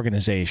more the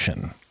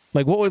organization?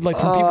 Like, what would, like,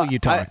 from people you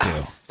talk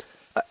to?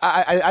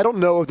 I don't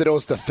know that it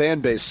was the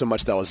fan base so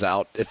much that was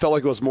out. It felt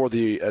like it was more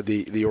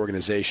the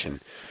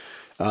organization.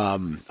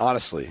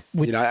 Honestly,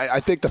 you know, I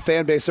think the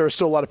fan base, there are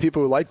still a lot of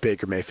people who like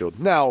Baker Mayfield.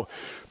 Now,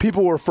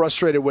 people were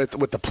frustrated with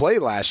the play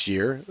last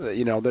year.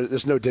 You know,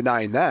 there's no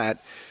denying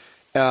that.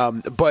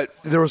 But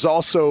there was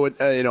also,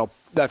 you know,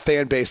 that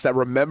fan base that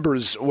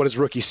remembers what his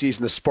rookie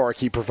season, the spark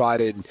he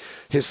provided,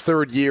 his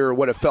third year,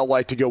 what it felt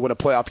like to go win a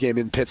playoff game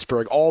in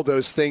Pittsburgh, all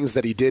those things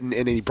that he did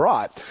and he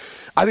brought.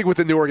 I think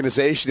within the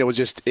organization, it was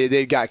just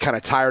they got kind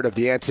of tired of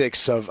the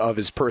antics of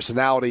his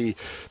personality,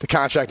 the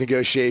contract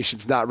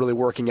negotiations not really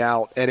working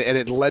out, and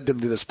it led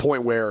them to this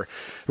point where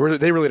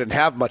they really didn't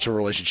have much of a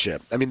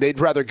relationship. I mean, they'd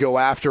rather go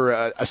after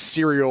a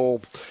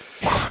serial,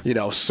 you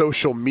know,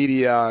 social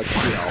media, you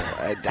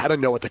know, I don't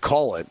know what to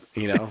call it,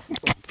 you know.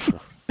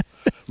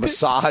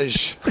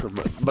 Massage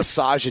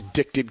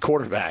addicted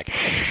quarterback.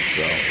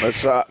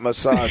 So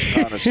massage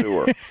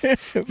connoisseur.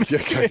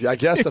 I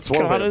guess that's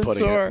one way of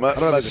putting it.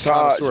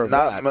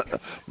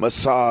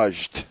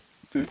 Massaged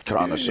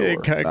connoisseur.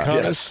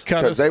 Yes,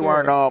 because they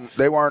weren't all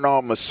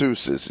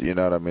masseuses. You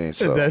know what I mean?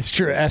 So that's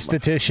true.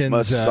 Estheticians.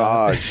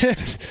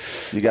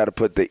 Massaged. You got to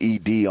put the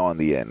ed on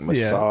the end.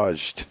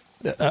 Massaged.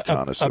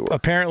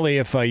 Apparently,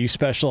 if you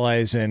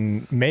specialize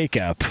in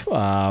makeup,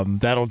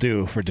 that'll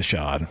do for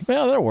Deshaun.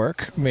 Well, that'll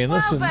work. I mean,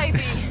 listen.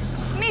 baby,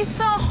 me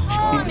so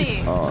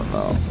horny. Oh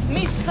no.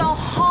 Me so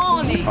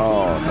horny.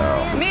 Oh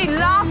no. Me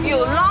love you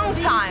long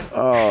time.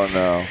 Oh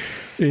no.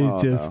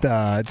 He's just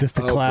a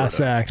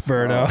class act,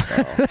 Berto.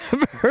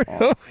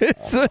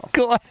 Berto is a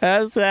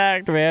class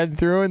act, man,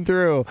 through and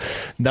through.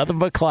 Nothing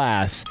but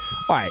class.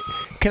 All right,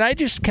 can I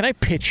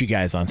pitch you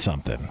guys on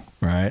something?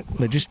 All right,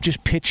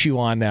 just pitch you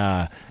on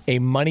a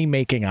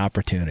money-making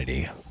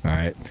opportunity. All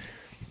right,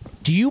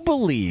 do you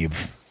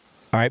believe?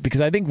 All right,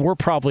 because I think we're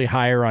probably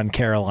higher on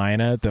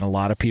Carolina than a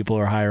lot of people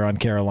are higher on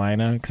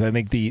Carolina, because I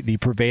think the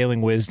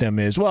prevailing wisdom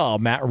is, well,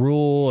 Matt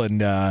Rule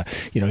and,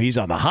 he's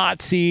on the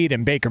hot seat,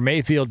 and Baker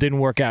Mayfield didn't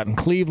work out in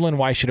Cleveland.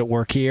 Why should it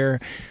work here?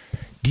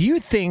 Do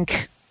you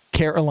think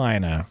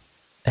Carolina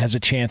has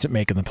a chance at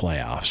making the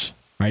playoffs?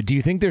 Right? Do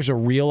you think there's a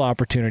real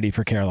opportunity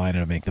for Carolina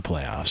to make the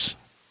playoffs?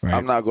 Right?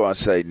 I'm not going to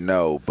say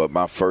no, but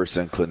my first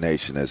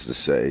inclination is to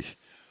say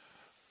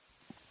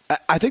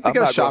I think they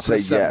got a shot for the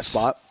 7th yes.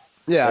 spot.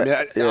 Yeah,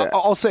 I mean,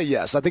 I'll say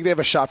yes. I think they have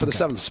a shot for the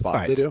 7th spot.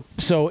 Right. They do.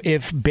 So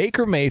if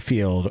Baker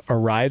Mayfield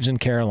arrives in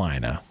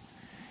Carolina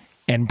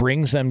and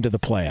brings them to the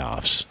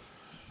playoffs,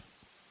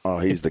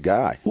 he's the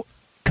guy.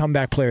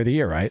 comeback player of the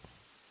year, right?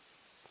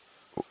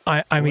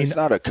 I mean, he's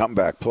not a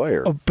comeback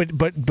player.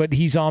 But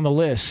he's on the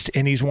list,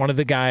 and he's one of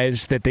the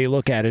guys that they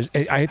look at as.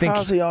 I think.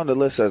 How's he on the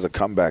list as a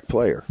comeback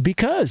player?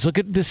 Because look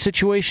at the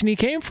situation he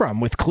came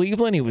from with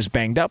Cleveland. He was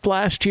banged up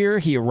last year.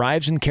 He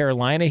arrives in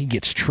Carolina. He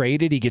gets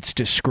traded. He gets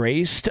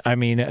disgraced. I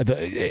mean,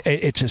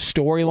 it's a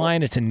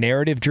storyline. It's a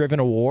narrative-driven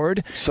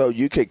award. So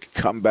you could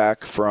come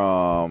back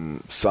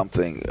from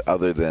something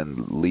other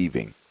than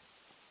leaving.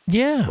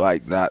 Yeah.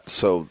 Like not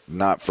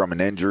from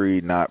an injury,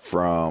 not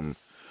from.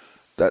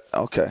 That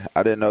okay.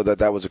 I didn't know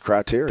that was a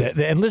criteria.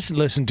 And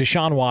listen,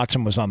 Deshaun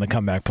Watson was on the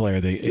comeback player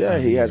of the year.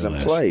 He hasn't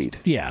list. played.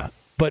 Yeah.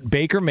 But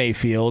Baker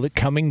Mayfield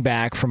coming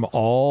back from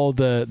all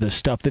the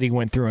stuff that he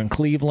went through in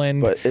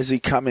Cleveland. But is he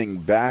coming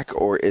back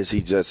or is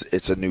he just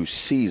it's a new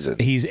season?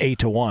 He's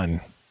 8-1.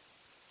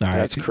 All right.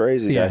 That's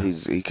crazy that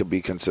he could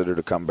be considered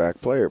a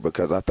comeback player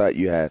because I thought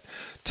you had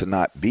to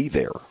not be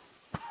there.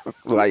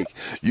 Like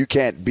you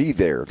can't be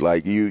there.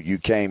 Like you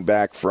came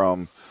back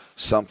from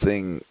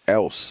something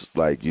else,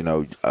 like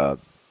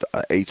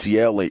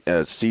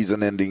ACL,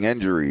 season-ending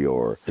injury,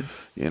 or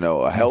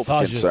a health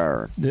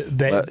concern.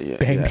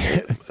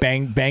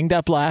 Banged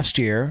up last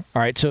year.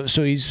 All right, so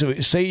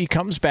say he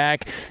comes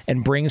back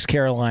and brings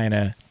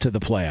Carolina to the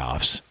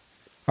playoffs.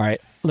 All right,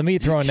 let me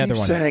throw another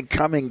one. Saying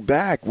coming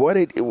back, what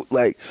did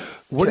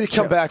he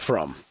come back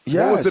from?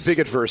 Yes. What was the big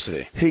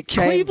adversity? He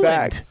came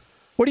back.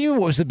 What do you mean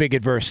what was the big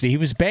adversity? He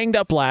was banged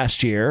up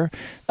last year.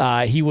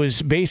 He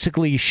was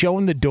basically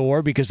shown the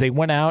door because they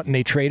went out and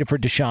they traded for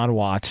Deshaun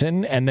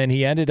Watson, and then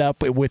he ended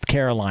up with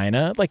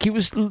Carolina. Like, he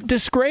was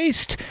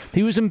disgraced.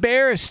 He was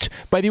embarrassed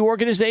by the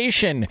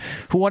organization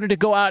who wanted to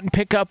go out and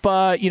pick up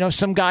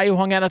some guy who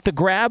hung out at the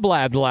Grab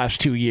Lab the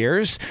last 2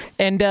 years.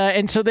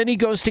 And so then he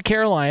goes to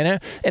Carolina,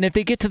 and if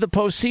they get to the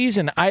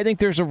postseason, I think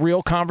there's a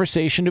real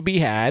conversation to be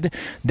had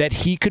that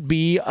he could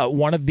be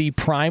one of the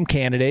prime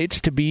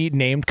candidates to be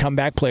named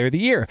comeback player of the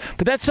year.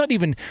 But that's not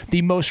even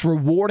the most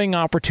rewarding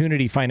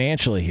opportunity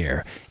financially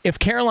here. If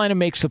Carolina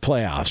makes the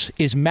playoffs,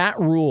 is Matt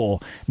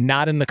Rule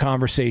not in the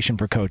conversation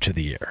for Coach of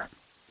the Year?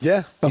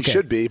 Yeah, he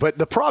should be. But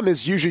the problem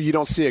is usually you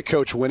don't see a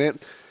coach win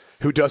it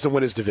who doesn't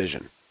win his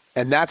division.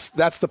 And that's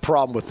the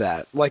problem with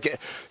that. Like,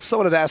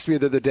 someone had asked me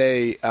the other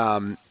day,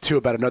 too,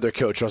 about another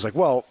coach. I was like,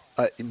 well,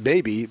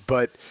 maybe,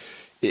 but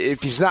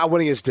if he's not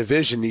winning his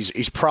division,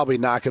 he's probably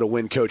not going to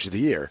win Coach of the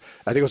Year.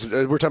 I think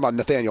we're talking about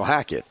Nathaniel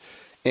Hackett.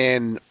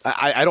 And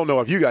I don't know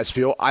if you guys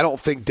feel. I don't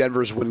think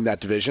Denver's winning that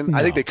division. No.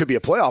 I think they could be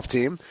a playoff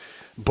team,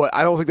 but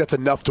I don't think that's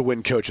enough to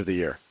win Coach of the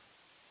Year.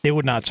 It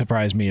would not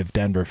surprise me if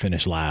Denver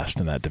finished last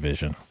in that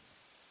division.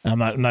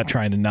 I'm not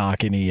trying to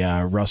knock any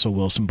Russell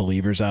Wilson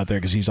believers out there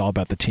because he's all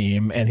about the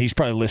team, and he's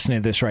probably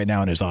listening to this right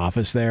now in his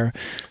office there.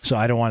 So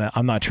I don't want to.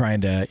 I'm not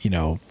trying to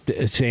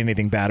say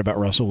anything bad about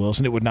Russell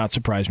Wilson. It would not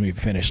surprise me if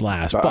he finished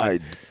last.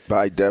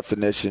 By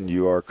definition,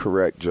 you are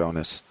correct,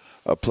 Jonas.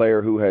 A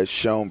player who has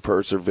shown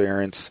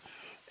perseverance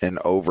and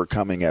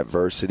overcoming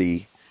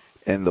adversity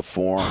in the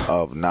form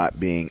of not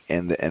being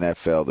in the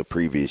NFL the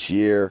previous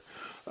year,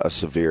 a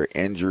severe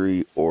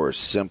injury, or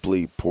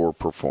simply poor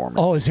performance.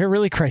 Oh, is there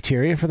really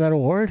criteria for that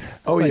award?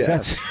 Oh,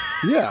 yes.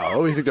 Yeah.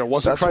 Oh, you think there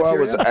wasn't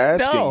criteria? That's what I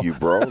was asking you,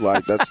 bro.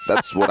 Like,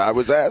 that's what I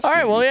was asking. All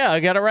right, well, yeah, I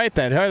got it right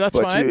then. All right, that's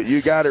fine. But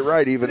you got it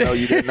right, even though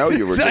you didn't know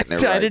you were getting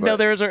it right. I didn't know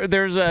there's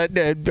a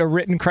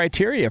written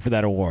criteria for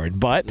that award.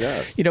 But,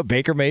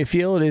 Baker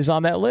Mayfield is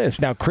on that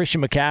list. Now,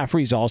 Christian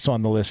McCaffrey's also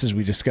on the list, as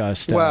we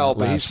discussed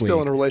but he's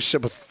still in a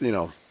relationship with,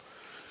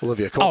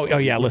 Olivia Colman. Oh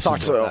yeah, listen.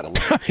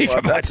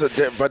 But that's a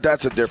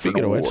different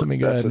Speaking award. Of which, let me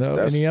go ahead.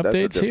 Any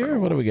updates here?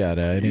 Award. What do we got?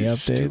 Any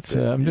updates?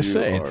 I'm just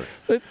saying.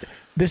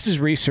 This is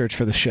research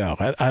for the show.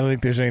 I don't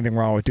think there's anything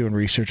wrong with doing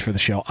research for the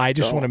show. I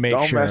just want to make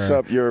sure. Don't mess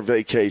up your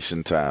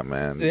vacation time,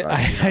 man.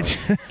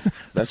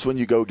 That's when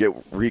you go get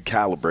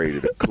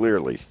recalibrated,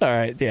 clearly. All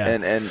right, yeah.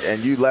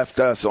 And you left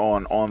us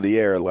on the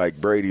air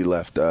like Brady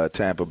left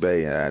Tampa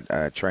Bay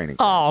at training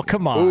camp. Oh,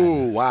 come on.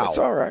 Ooh, wow. That's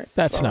all right.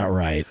 That's not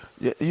right.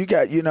 You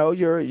got,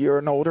 you're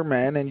an older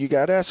man and you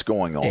got S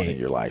going on in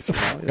your life.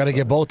 Got to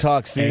get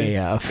Botox, dude.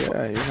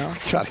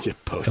 Got to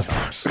get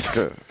Botox.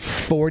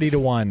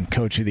 40-1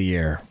 Coach of the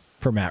Year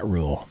for Matt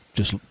Rule.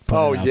 Just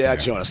there.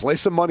 Jonas, lay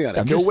some money on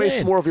it. Go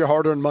waste more of your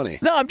hard-earned money.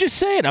 No, I'm just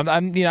saying. I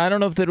don't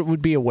know if that it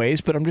would be a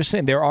waste, but I'm just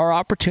saying there are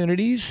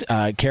opportunities.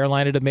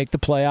 Carolina to make the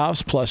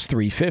playoffs plus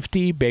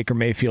 350. Baker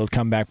Mayfield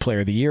comeback player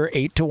of the year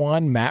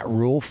 8-1. Matt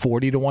Rule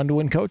 40-1 to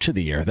win Coach of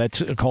the Year.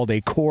 That's called a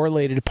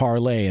correlated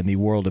parlay in the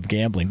world of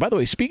gambling. By the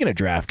way, speaking of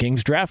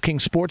DraftKings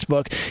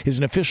Sportsbook is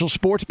an official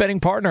sports betting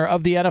partner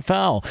of the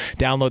NFL.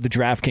 Download the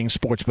DraftKings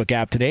Sportsbook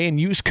app today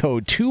and use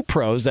code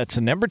 2PROS. That's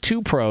the number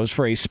 2PROS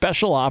for a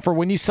special offer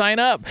when you sign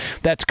up.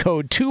 That's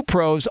code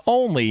 2PROS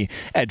only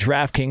at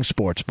DraftKings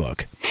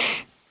Sportsbook.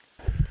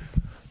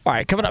 All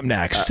right, coming up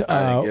next,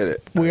 I didn't get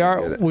it. we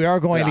are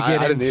going to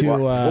get into. What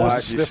was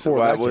the sniff for?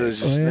 Why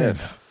was the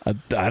sniff? I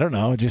don't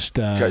know, just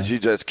because you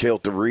just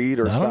killed the read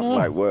or something know.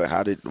 like what?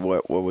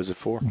 What was it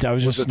for? That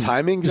was the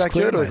timing that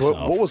good? Like,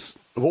 what was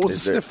the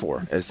sniff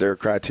for? Is there a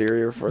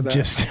criteria for that?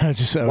 Just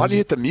why do you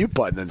hit the mute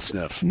button and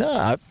sniff? No,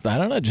 I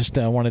don't know. Just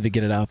wanted to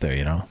get it out there.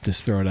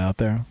 Just throw it out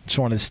there. Just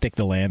wanted to stick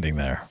the landing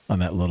there on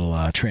that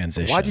little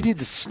transition. Why do you need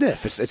the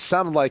sniff? It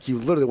sounded like you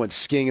literally went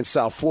skiing in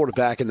South Florida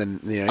back in the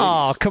 80s.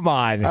 Oh, come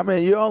on! I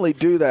mean, you only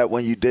do that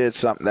when you did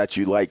something that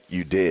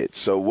you did.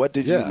 So, what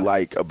did you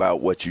like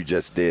about what you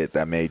just did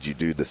that made you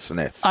do the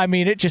sniff? I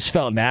mean, it just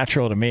felt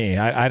natural to me.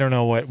 I don't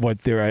know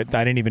what there. I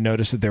didn't even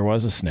notice that there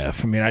was a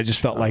sniff. I mean, I just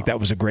felt like that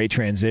was a great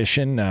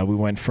transition. We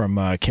went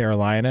from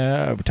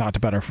Carolina. We talked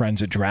about our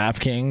friends at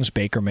DraftKings,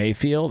 Baker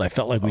Mayfield. I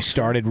felt like we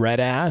started red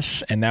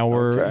ass, and now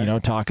we're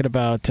talking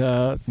about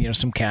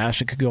some cash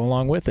that could go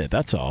along with it.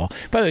 That's all.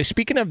 By the way,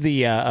 speaking of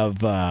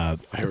the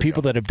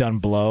people that have done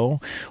blow,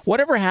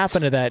 whatever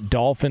happened to that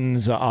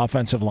Dolphins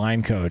offensive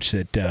line coach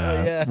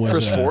that was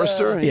Chris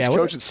Forrester? He's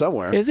coaching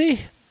somewhere. Is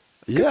he?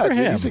 Yeah,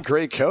 dude, he's a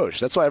great coach.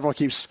 That's why everyone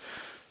keeps.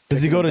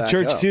 Does he go to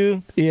church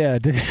too? Yeah.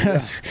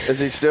 Is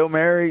he still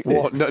married?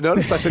 Well,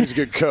 notice I said he's a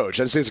good coach.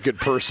 I didn't say he's a good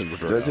person.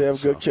 Roberto, Does he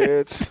have good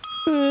kids?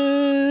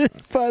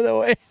 By the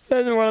way,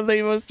 that's one of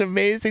the most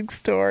amazing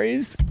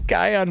stories.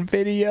 Guy on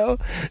video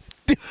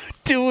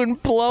doing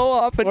blow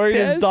off a wearing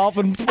his disc.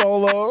 dolphin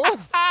polo.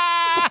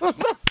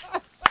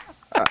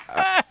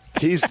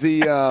 He's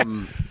the.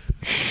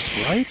 Is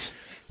this right?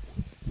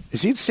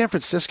 Is he in San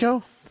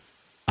Francisco?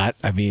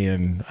 I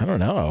mean, I don't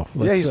know.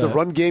 He's the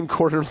run game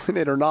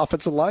coordinator and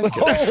offensive line coach.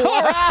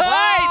 All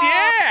right,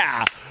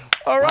 yeah.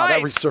 All right. Wow,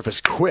 that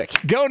resurfaced quick.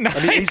 Go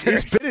Niners. I mean,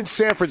 he's been in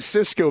San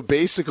Francisco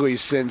basically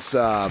since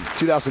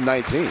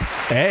 2019.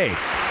 Hey.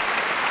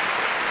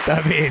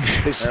 I mean,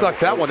 they stuck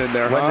that one in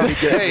there, huh?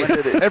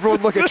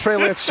 Everyone look at Trey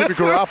Lance, Jimmy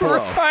Garoppolo.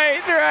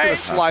 Right. Gonna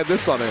slide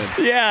this on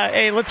in. Yeah,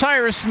 hey, let's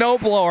hire a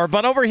snowblower.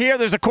 But over here,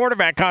 there's a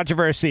quarterback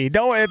controversy.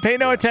 Pay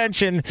no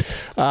attention.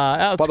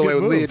 By the way,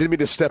 Lee, I didn't mean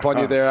to step on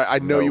you there. I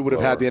know you would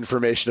have had the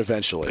information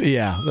eventually.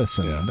 Yeah,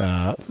 listen.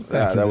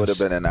 That would have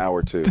been an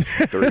hour 2,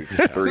 3,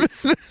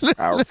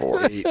 hour 4.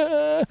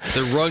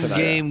 The run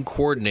game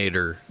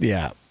coordinator.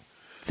 Yeah.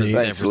 See,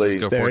 thanks, Lee.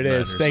 There it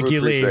is. Thank you,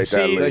 Lee.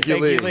 Thank you,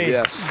 Lee.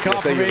 Yes.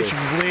 Confirmation,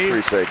 Lee.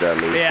 Appreciate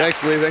that, Lee. Yeah.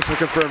 Thanks, Lee. Thanks for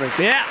confirming.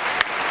 Yeah.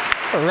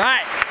 All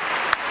right.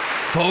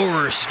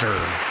 Forrester.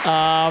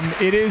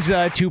 It is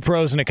Two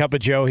Pros and a Cup of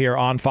Joe here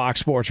on Fox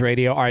Sports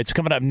Radio. All right, it's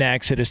coming up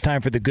next. It is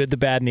time for the good, the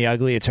bad, and the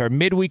ugly. It's our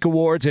midweek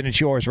awards, and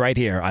it's yours right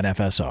here on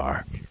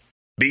FSR.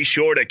 Be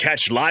sure to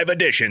catch live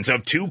editions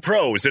of Two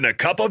Pros and a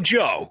Cup of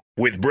Joe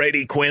with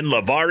Brady Quinn,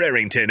 LeVar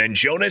Arrington, and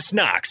Jonas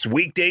Knox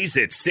weekdays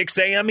at 6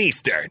 a.m.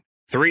 Eastern,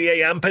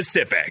 3 a.m.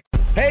 Pacific.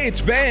 Hey,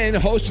 it's Ben,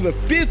 host of the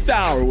Fifth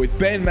Hour with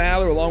Ben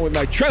Maller, along with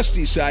my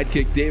trusty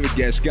sidekick, David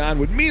Gascon.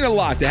 Would mean a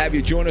lot to have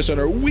you join us on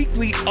our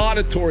weekly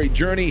auditory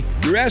journey.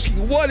 You're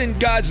asking, what in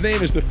God's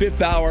name is the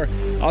Fifth Hour?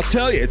 I'll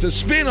tell you, it's a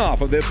spin-off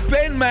of the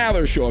Ben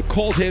Maller Show, a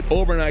cult hit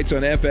overnights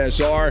on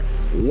FSR.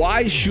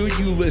 Why should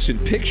you listen?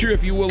 Picture,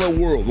 if you will, a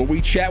world where we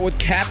chat with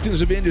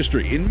captains of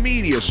industry in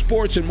media,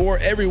 sports, and more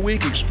every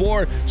week.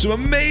 Explore some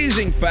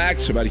amazing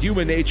facts about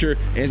human nature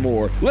and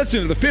more.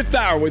 Listen to the Fifth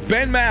Hour with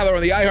Ben Maller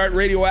on the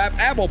iHeartRadio app,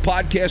 Apple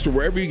Podcast, or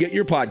wherever you get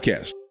your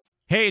podcasts.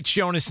 Hey, it's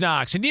Jonas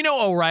Knox, and you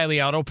know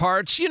O'Reilly Auto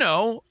Parts. You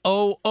know,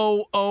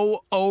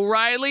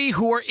 O'Reilly,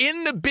 who are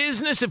in the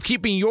business of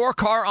keeping your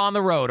car on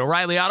the road.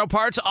 O'Reilly Auto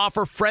Parts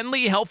offer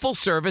friendly, helpful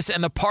service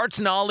and the parts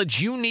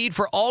knowledge you need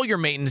for all your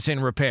maintenance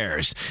and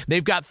repairs.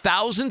 They've got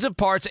thousands of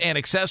parts and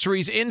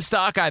accessories in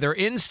stock, either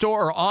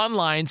in-store or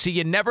online, so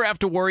you never have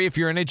to worry if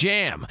you're in a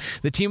jam.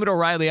 The team at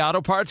O'Reilly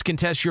Auto Parts can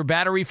test your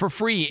battery for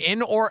free,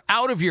 in or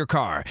out of your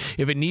car.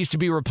 If it needs to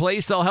be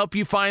replaced, they'll help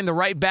you find the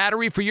right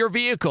battery for your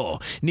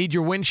vehicle. Need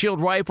your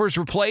windshield wipers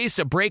replaced,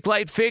 a brake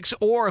light fix,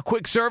 or a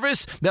quick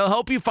service? They'll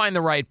help you find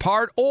the right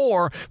part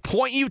or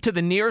point you to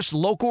the nearest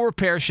local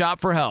repair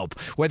shop for help.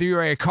 Whether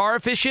you're a car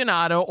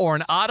aficionado or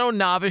an auto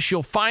novice,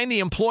 you'll find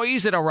the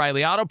employees at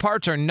O'Reilly Auto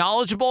Parts are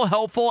knowledgeable,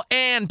 helpful,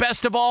 and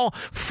best of all,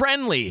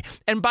 friendly.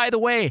 And by the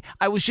way,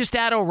 I was just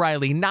at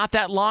O'Reilly not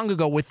that long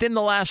ago, within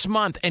the last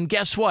month, and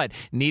guess what?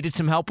 Needed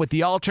some help with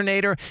the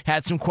alternator,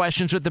 had some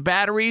questions with the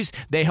batteries.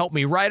 They helped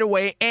me right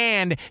away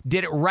and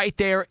did it right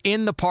there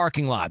in the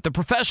parking lot. The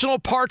professional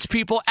parts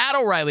people at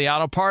O'Reilly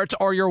Auto Parts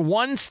are your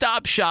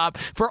one-stop shop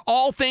for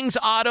all things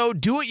auto,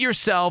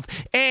 do-it-yourself,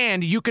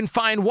 and you can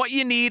find what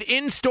you need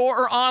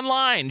in-store or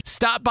online.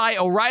 Stop by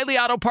O'Reilly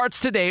Auto Parts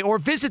today or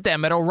visit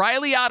them at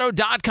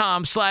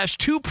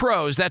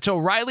O'ReillyAuto.com/2pros. That's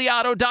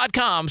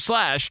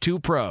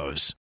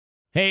O'ReillyAuto.com/2pros.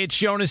 Hey, it's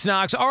Jonas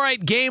Knox. All right,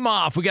 game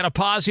off. We got to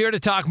pause here to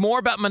talk more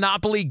about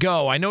Monopoly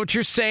Go. I know what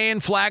you're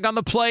saying, flag on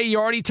the play. You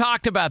already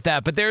talked about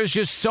that, but there's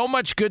just so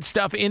much good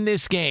stuff in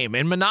this game.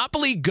 In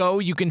Monopoly Go,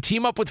 you can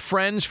team up with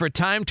friends for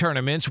time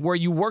tournaments where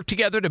you work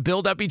together to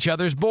build up each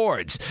other's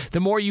boards.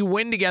 The more you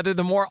win together,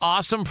 the more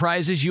awesome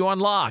prizes you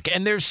unlock.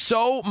 And there's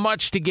so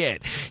much to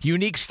get.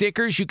 Unique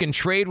stickers you can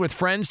trade with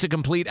friends to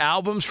complete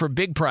albums for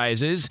big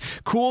prizes.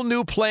 Cool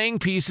new playing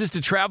pieces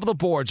to travel the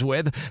boards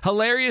with.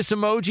 Hilarious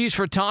emojis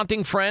for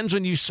taunting friends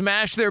when you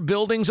smash their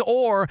buildings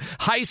or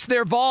heist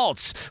their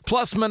vaults.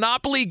 Plus,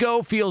 Monopoly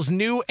Go feels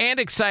new and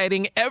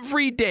exciting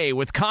every day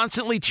with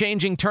constantly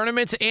changing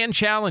tournaments and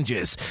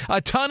challenges.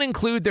 A ton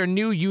include their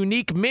new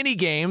unique mini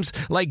games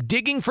like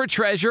digging for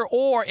treasure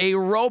or a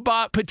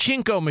robot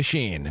pachinko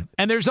machine.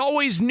 And there's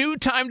always new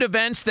timed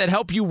events that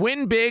help you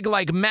win big,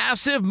 like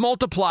massive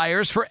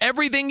multipliers for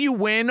everything you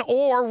win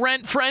or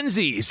rent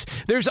frenzies.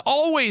 There's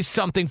always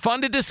something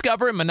fun to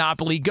discover in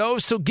Monopoly Go,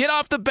 so get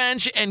off the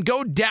bench and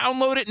go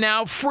download it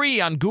now free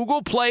on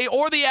Google Play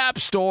or the App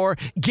Store.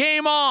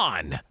 Game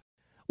on!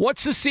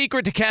 What's the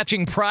secret to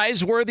catching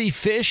prize-worthy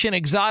fish in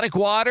exotic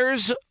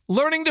waters?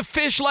 Learning to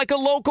fish like a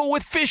local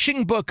with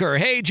Fishing Booker.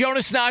 Hey,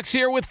 Jonas Knox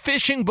here with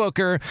Fishing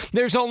Booker.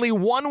 There's only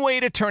one way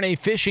to turn a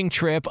fishing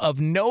trip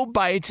of no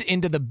bites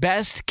into the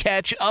best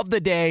catch of the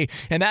day,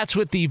 and that's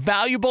with the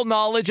valuable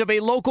knowledge of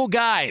a local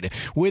guide.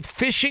 With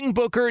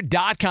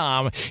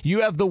FishingBooker.com, you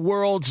have the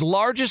world's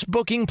largest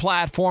booking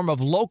platform of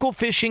local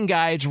fishing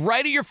guides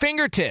right at your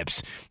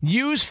fingertips.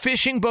 Use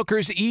Fishing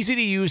Booker's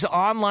easy-to-use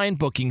online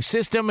booking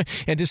system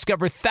and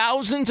discover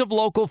thousands of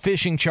local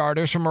fishing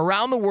charters from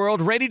around the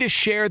world ready to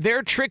share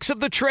their tricks of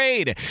the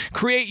trade.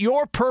 Create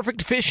your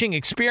perfect fishing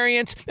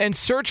experience and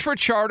search for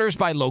charters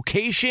by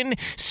location,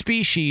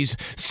 species,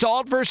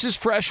 salt versus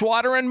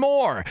freshwater, and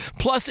more.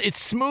 Plus,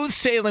 it's smooth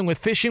sailing with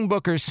Fishing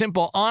Booker's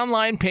simple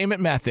online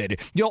payment method.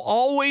 You'll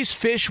always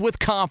fish with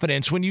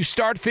confidence when you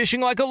start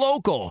fishing like a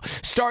local.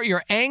 Start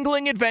your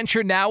angling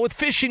adventure now with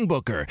Fishing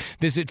Booker.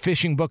 Visit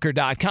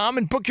FishingBooker.com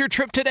and book your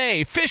trip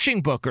today.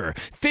 Fishing Booker.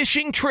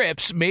 Fishing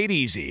trips made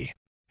easy.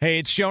 Hey,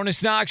 it's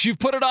Jonas Knox. You've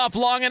put it off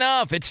long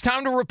enough. It's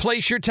time to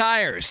replace your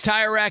tires.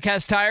 Tire Rack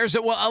has tires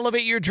that will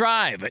elevate your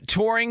drive.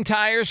 Touring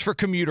tires for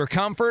commuter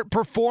comfort,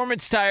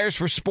 performance tires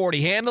for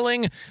sporty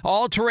handling,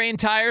 all-terrain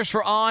tires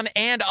for on-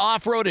 and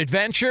off-road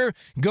adventure.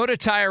 Go to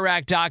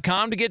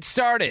TireRack.com to get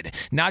started.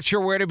 Not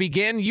sure where to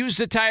begin? Use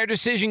the Tire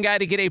Decision Guide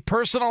to get a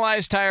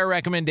personalized tire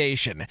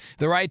recommendation.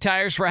 The right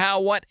tires for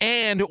how, what,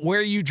 and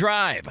where you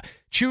drive.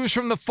 Choose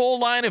from the full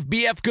line of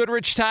BF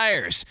Goodrich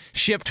tires,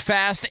 shipped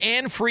fast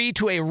and free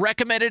to a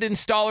recommended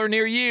installer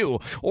near you,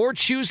 or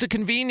choose the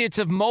convenience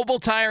of mobile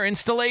tire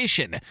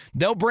installation.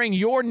 They'll bring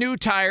your new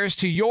tires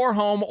to your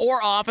home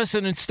or office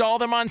and install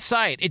them on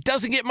site. It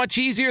doesn't get much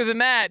easier than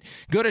that.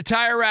 Go to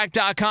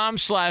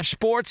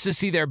TireRack.com/sports to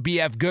see their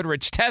BF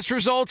Goodrich test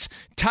results,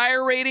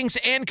 tire ratings,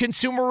 and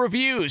consumer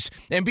reviews.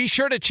 And be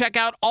sure to check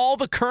out all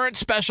the current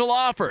special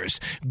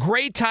offers.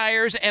 Great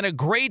tires and a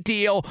great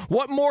deal.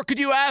 What more could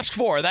you ask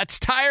for?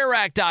 That's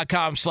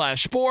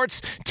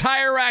TireRack.com/sports.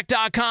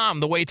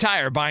 TireRack.com, the way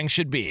tire buying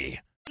should be.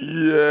 Yeah.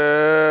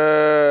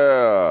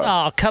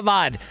 Oh, come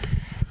on.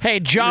 Hey,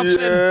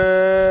 Johnson.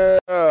 Yeah.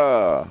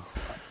 Come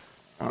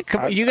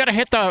on, you got to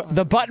hit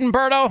the button,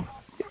 Berto.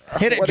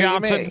 Hit it, What do you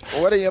Johnson. mean?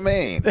 What do you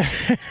mean?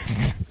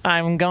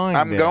 I'm going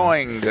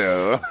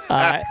to.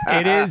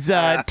 It is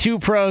Two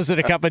Pros and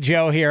a Cup of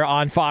Joe here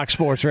on Fox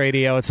Sports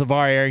Radio. It's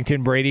LeVar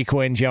Arrington, Brady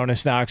Quinn,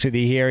 Jonas Knox with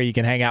you here. You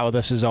can hang out with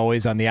us as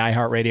always on the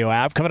iHeartRadio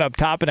app. Coming up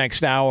top of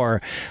next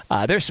hour,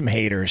 there's some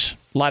haters.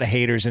 A lot of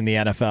haters in the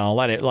NFL, a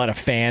lot of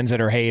fans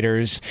that are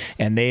haters,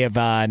 and they have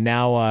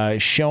now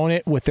shown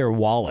it with their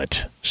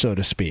wallet, so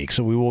to speak.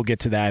 So we will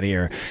get to that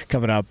here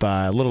coming up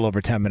a little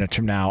over 10 minutes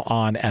from now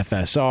on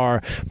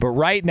FSR. But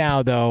right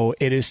now, though,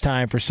 it is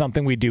time for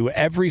something we do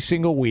every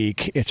single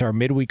week. It's our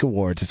midweek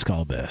awards. It's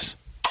called this.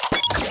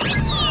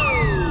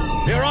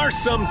 There are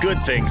some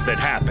good things that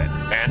happen,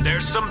 and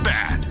there's some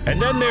bad, and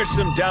then there's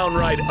some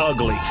downright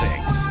ugly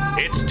things.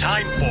 It's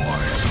time for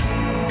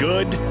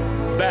Good,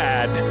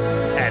 Bad,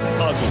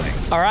 and Ugly.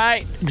 All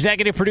right,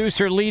 executive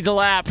producer Lee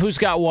DeLapp, who's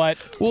got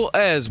what? Well,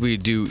 as we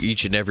do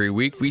each and every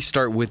week, we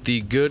start with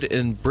the good,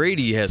 and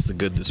Brady has the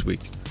good this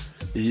week.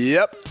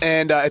 Yep,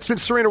 and it's been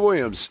Serena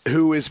Williams,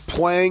 who is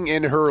playing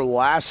in her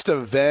last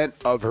event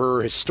of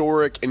her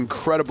historic,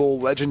 incredible,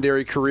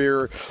 legendary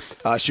career.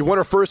 She won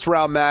her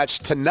first-round match.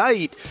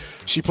 Tonight,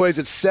 she plays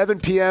at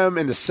 7 p.m.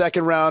 in the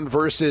second round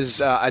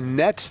versus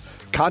Annette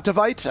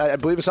Kontaveit, I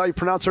believe is how you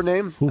pronounce her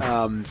name.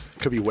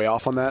 Could be way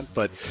off on that,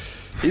 but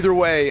either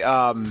way,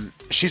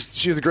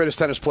 she's the greatest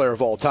tennis player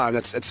of all time.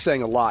 That's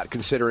saying a lot,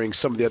 considering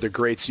some of the other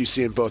greats you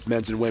see in both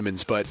men's and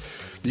women's. But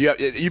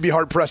you'd be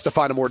hard-pressed to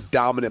find a more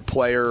dominant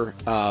player.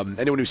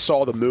 Anyone who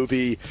saw the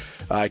movie,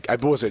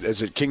 what was it?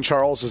 Is it King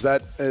Charles? Is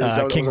that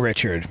King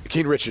Richard?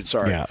 King Richard,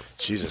 sorry. Yeah.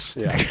 Jesus.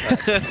 Yeah.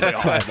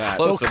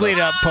 We'll clean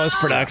up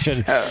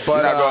post-production.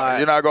 But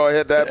you're not going to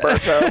hit that,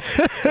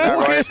 Berto? You're not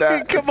going to hit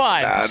that? Come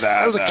on.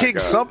 That was a King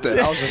something.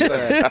 I was just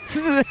saying.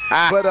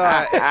 But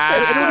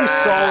anyone who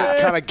saw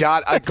it kind of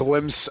got a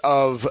glimpse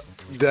of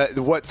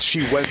what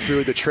she went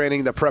through, the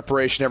training, the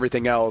preparation,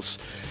 everything else.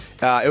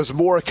 It was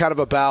more kind of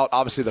about,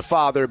 obviously, the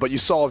father, but you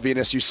saw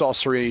Venus, you saw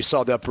Serena, you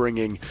saw the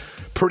upbringing.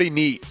 Pretty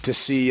neat to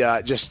see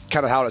just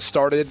kind of how it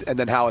started and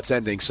then how it's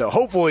ending. So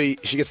hopefully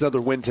she gets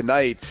another win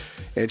tonight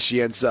and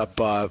she ends up,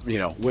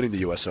 winning the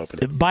U.S.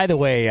 Open. By the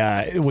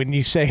way, when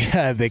you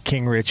say the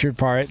King Richard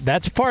part,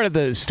 that's part of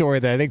the story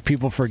that I think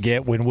people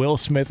forget. When Will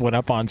Smith went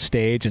up on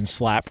stage and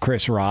slapped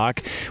Chris Rock,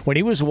 when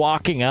he was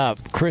walking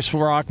up, Chris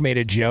Rock made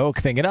a joke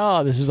thinking,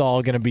 oh, this is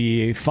all going to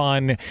be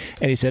fun.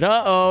 And he said,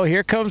 uh-oh,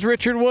 here comes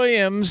Richard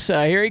Williams.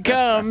 Here he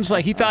comes.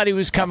 Like he thought he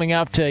was coming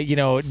up to,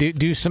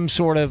 do some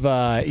sort of,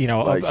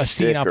 like a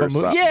scene up a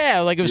movie. Yeah,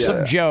 like it was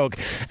some joke.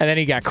 And then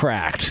he got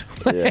cracked.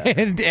 Yeah.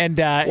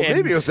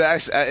 Maybe it was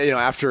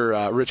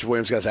after Richard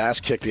Williams got his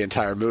ass kicked the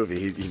entire movie.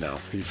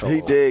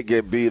 He did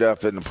get beat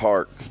up in the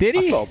park. Did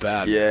he? I felt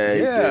bad. Yeah, he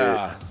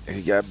did.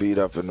 He got beat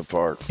up in the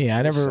park. Yeah,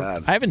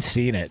 I haven't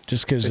seen it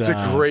just because it's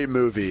a great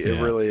movie.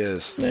 It really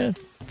is. Yeah.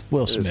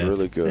 Will Smith. It's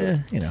really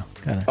good.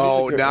 Kind of.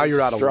 Oh, now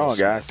you're out of strong Will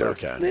Smith. actor.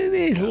 Okay.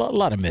 There's a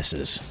lot of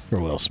misses for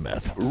Will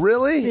Smith.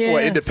 Really? Yeah.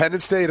 What,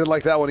 Independence Day? You didn't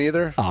like that one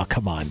either? Oh,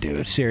 come on,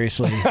 dude.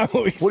 Seriously. What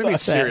do you mean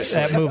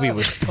seriously? That movie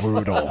was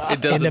brutal.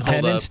 It doesn't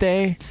Independence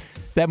Day.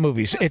 That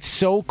it's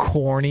so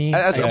corny.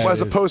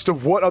 As opposed to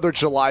what other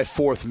July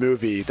 4th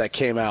movie that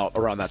came out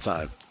around that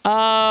time?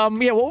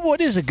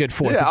 What is a good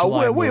 4th of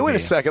July movie? Wait a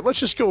second. Let's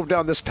just go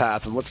down this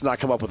path and let's not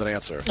come up with an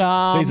answer.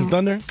 Days of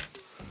Thunder?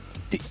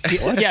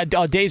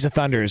 Days of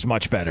Thunder is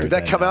much better. Did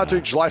that come out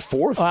during July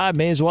 4th?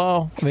 May as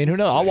well. I mean, who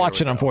knows? I'll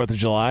watch it on 4th of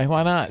July.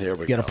 Why not? Here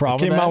we Get go. a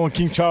problem It came with that? out when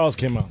King Charles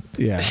came out.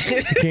 Yeah.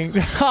 King.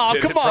 Oh,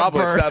 come on,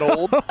 Probably. It's Bert. that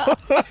old.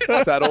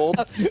 It's that old.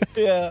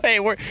 Yeah.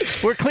 Hey, we're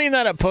cleaning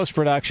that up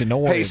post-production.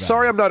 Don't worry Hey, about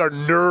sorry I'm not a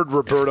nerd,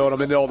 Roberto, and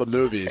I'm into all the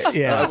movies.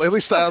 Yeah. At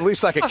least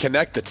I can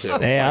connect the two.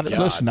 Hey, Oh, my God.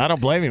 listen, I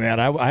don't blame you, man.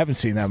 I haven't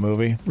seen that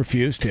movie.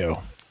 Refuse to.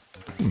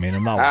 I mean,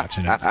 I'm not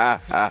watching it. All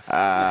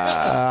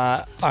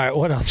right,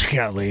 what else we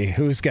got, Lee?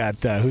 Who's got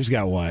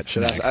what?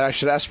 I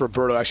should ask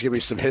Roberto to actually give me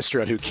some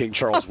history on who King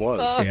Charles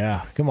was.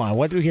 Yeah, come on.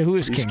 Who is King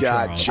Charles? He's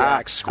got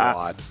Jack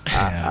Squad.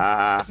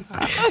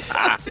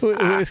 Who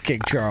is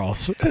King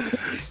Charles?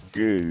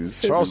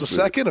 Charles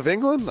II of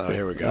England? Oh,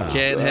 here we go.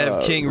 Can't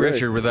have King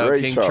Richard without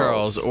Ray King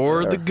Charles.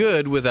 or the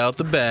good without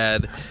the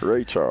bad.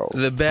 Ray Charles.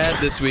 The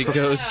bad this week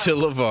goes to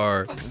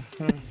LeVar.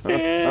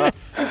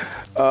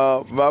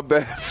 My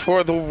bad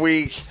for the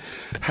week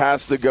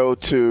has to go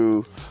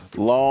to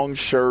long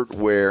shirt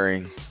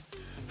wearing,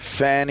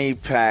 fanny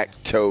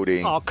pack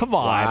toting. Oh, come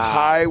on.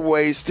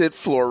 High-waisted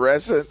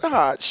fluorescent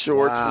hot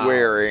shorts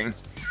wearing.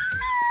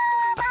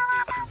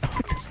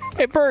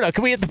 Hey, Berto,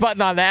 can we hit the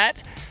button on that?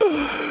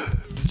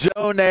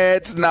 Joe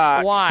Nads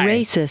Knox. Why?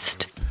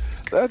 Racist.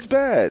 That's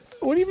bad.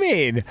 What do you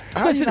mean?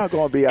 How's you not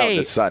going to be out in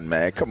the sun,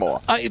 man? Come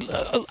on.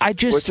 I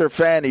just with your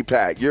fanny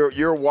pack.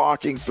 You're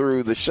walking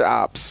through the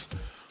shops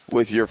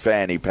with your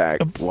fanny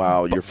pack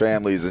while your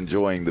family is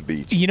enjoying the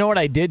beach. You know what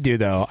I did do,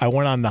 though? I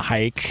went on the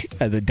hike,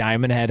 the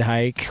Diamond Head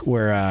hike,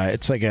 where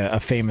it's like a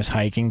famous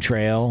hiking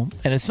trail.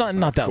 And it's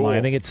not that long.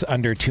 I think it's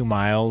under 2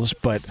 miles.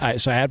 But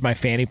so I had my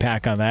fanny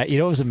pack on that. You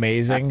know what was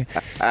amazing?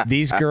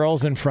 These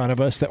girls in front of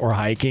us that were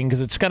hiking,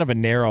 because it's kind of a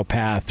narrow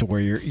path to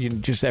where you're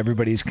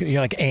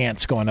like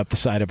ants going up the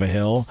side of a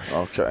hill.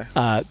 Okay.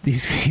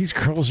 These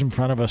girls in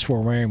front of us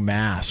were wearing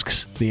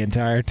masks the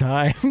entire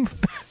time.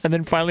 And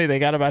then finally they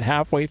got about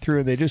halfway through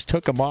and they just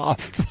took them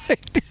off. It's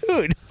like,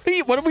 dude,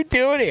 what are we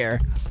doing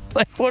here?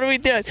 Like, what are we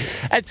doing?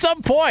 At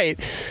some point,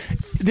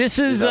 this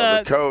is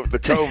the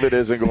COVID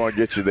isn't going to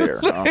get you there.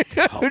 Huh?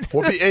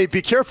 Well,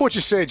 be careful what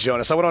you say,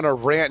 Jonas. I went on a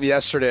rant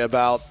yesterday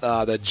about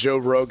the Joe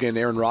Rogan,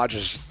 Aaron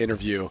Rodgers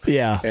interview.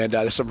 Yeah. And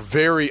there's some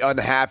very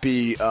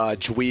unhappy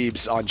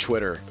dweebs on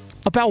Twitter.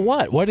 About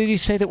what? What did he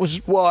say that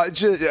was... Well,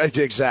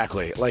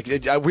 exactly. Like, we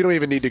don't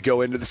even need to go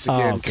into this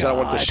again because I don't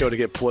want the show to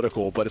get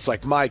political. But it's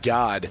like, my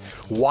God,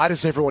 why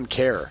does everyone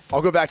care?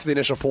 I'll go back to the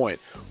initial point.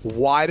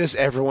 Why does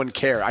everyone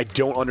care? I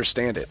don't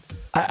understand it.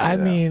 I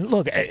mean,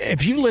 look,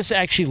 if you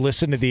actually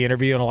listen to the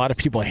interview, and a lot of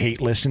people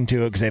hate listening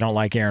to it because they don't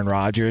like Aaron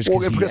Rodgers. Well,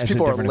 because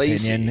people are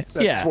lazy. Opinion.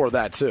 That's more of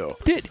that, too.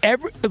 Dude,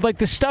 like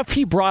the stuff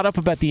he brought up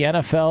about the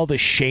NFL, the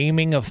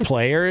shaming of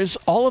players,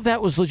 all of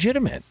that was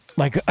legitimate.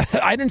 Like,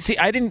 I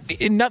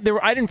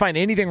didn't find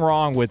anything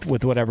wrong with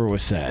whatever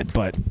was said,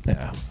 but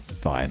yeah,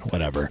 fine,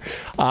 whatever.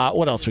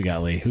 What else we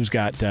got, Lee? Who's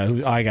got?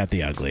 I got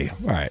the ugly.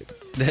 All right.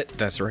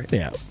 That's right.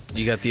 Yeah.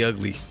 You got the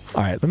ugly.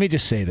 All right, let me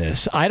just say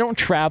this. I don't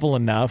travel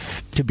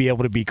enough to be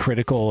able to be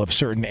critical of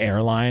certain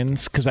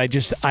airlines because I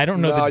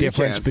don't know the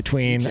difference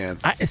between.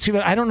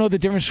 I don't know the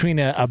difference between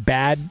a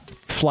bad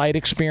flight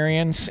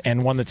experience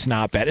and one that's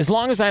not bad. As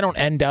long as I don't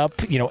end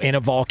up, in a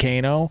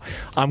volcano,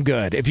 I'm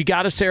good. If you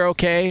got us there,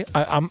 okay,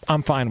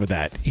 I'm fine with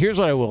that. Here's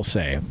what I will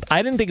say.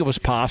 I didn't think it was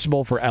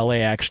possible for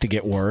LAX to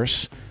get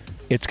worse.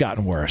 It's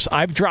gotten worse.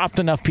 I've dropped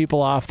enough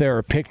people off there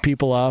or picked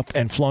people up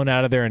and flown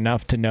out of there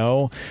enough to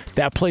know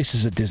that place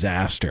is a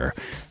disaster.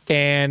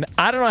 And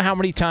I don't know how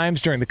many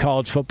times during the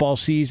college football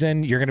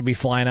season you're going to be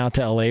flying out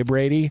to L.A.,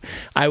 Brady.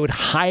 I would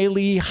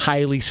highly,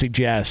 highly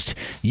suggest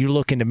you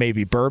look into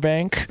maybe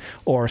Burbank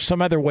or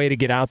some other way to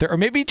get out there, or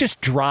maybe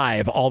just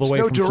drive all the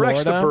way from Florida. There's no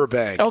directs to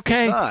Burbank.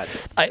 Okay. It's not.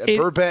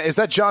 Burbank, is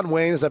that John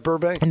Wayne? Is that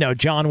Burbank? No,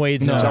 John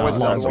Wade's John Wade's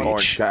that's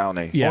Orange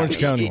County. Yeah. Orange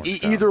County.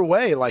 Either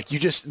way, like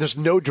there's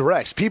no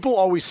directs. People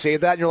always say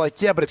that, and you're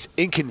like, yeah, but it's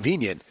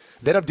inconvenient.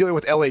 Then I'm dealing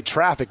with LA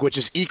traffic, which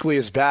is equally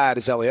as bad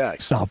as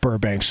LAX. Oh,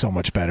 Burbank's so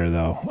much better,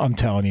 though. I'm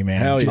telling you,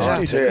 man. Hell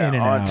yeah.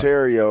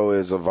 Ontario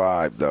is a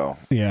vibe, though.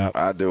 Yeah.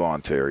 I do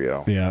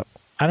Ontario. Yeah.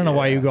 I don't know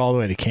why you go all the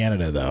way to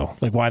Canada, though.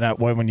 Like, why not?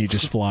 Why wouldn't you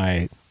just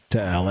fly to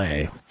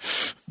LA?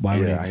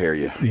 I hear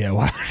you. Yeah,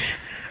 why?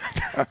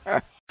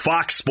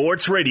 Fox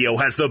Sports Radio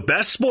has the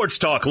best sports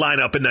talk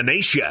lineup in the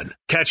nation.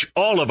 Catch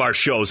all of our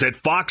shows at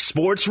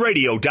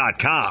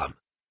foxsportsradio.com.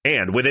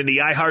 And within the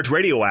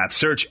iHeartRadio app,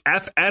 search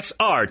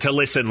FSR to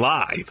listen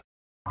live.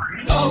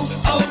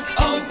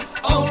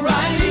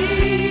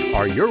 O'Reilly.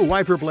 Are your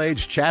wiper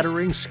blades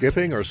chattering,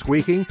 skipping, or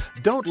squeaking?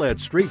 Don't let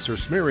streaks or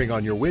smearing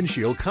on your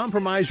windshield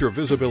compromise your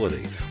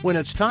visibility. When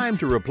it's time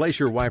to replace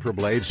your wiper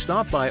blades,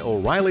 stop by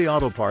O'Reilly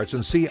Auto Parts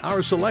and see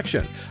our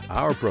selection.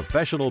 Our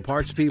professional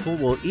parts people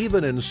will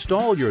even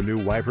install your new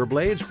wiper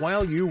blades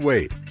while you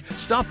wait.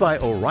 Stop by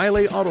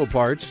O'Reilly Auto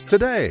Parts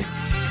today.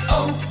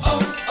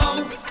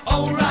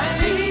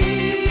 O'Reilly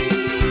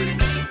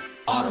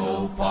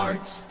Auto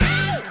Parts.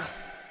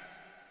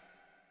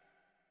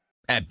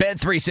 At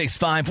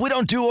Bet365, we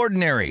don't do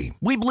ordinary.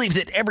 We believe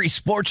that every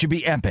sport should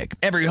be epic.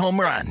 Every home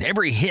run,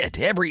 every hit,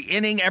 every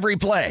inning, every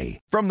play.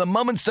 From the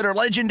moments that are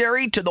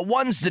legendary to the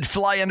ones that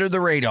fly under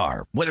the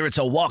radar. Whether it's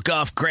a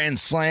walk-off grand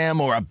slam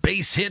or a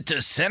base hit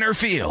to center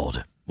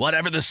field.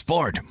 Whatever the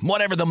sport,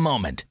 whatever the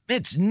moment,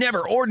 it's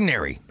never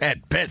ordinary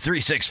at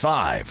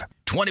Bet365.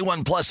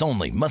 21 plus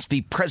only. Must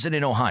be present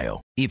in Ohio.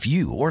 If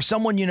you or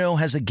someone you know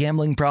has a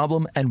gambling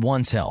problem and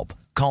wants help,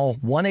 call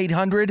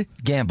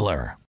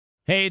 1-800-GAMBLER.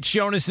 Hey, it's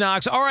Jonas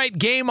Knox. All right,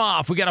 game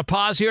off. We got to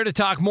pause here to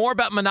talk more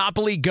about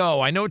Monopoly Go.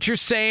 I know what you're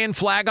saying,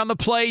 flag on the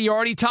play. You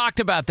already talked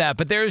about that,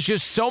 but there's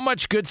just so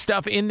much good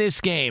stuff in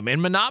this game.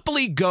 In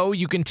Monopoly Go,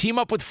 you can team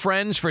up with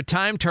friends for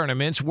time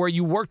tournaments where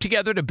you work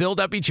together to build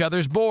up each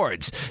other's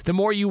boards. The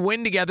more you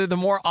win together, the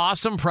more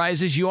awesome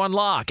prizes you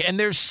unlock. And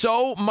there's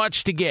so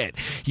much to get.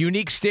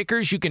 Unique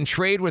stickers you can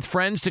trade with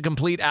friends to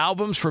complete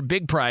albums for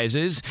big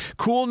prizes.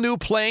 Cool new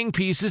playing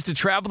pieces to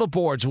travel the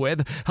boards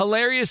with.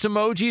 Hilarious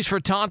emojis for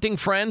taunting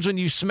friends when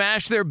you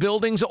smash their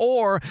buildings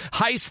or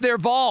heist their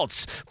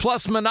vaults.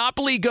 Plus,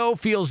 Monopoly Go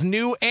feels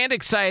new and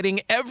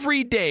exciting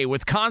every day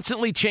with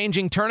constantly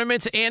changing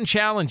tournaments and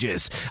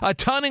challenges. A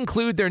ton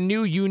include their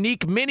new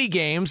unique mini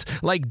games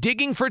like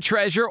digging for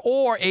treasure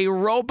or a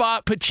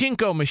robot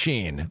pachinko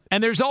machine.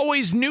 And there's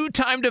always new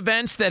timed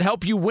events that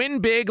help you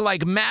win big,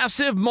 like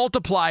massive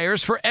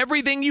multipliers for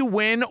everything you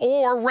win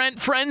or rent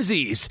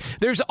frenzies.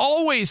 There's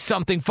always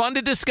something fun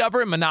to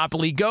discover in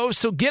Monopoly Go,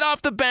 so get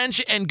off the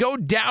bench and go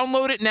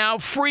download it now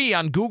free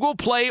on Google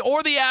Play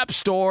or the App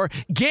Store.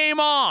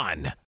 Game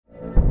on!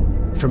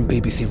 From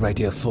BBC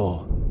Radio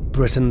 4,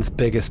 Britain's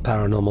biggest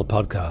paranormal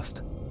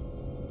podcast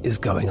is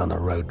going on a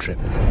road trip.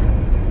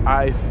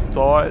 I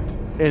thought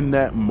in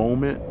that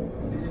moment,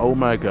 oh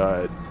my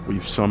God,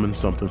 we've summoned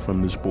something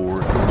from this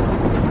board.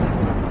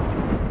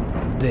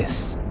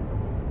 This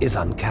is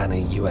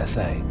Uncanny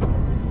USA.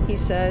 He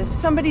says,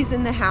 somebody's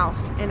in the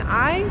house, and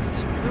I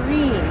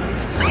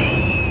screamed.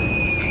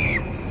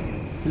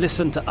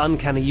 Listen to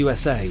Uncanny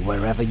USA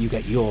wherever you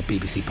get your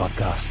BBC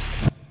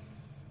podcasts,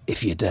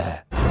 if you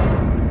dare.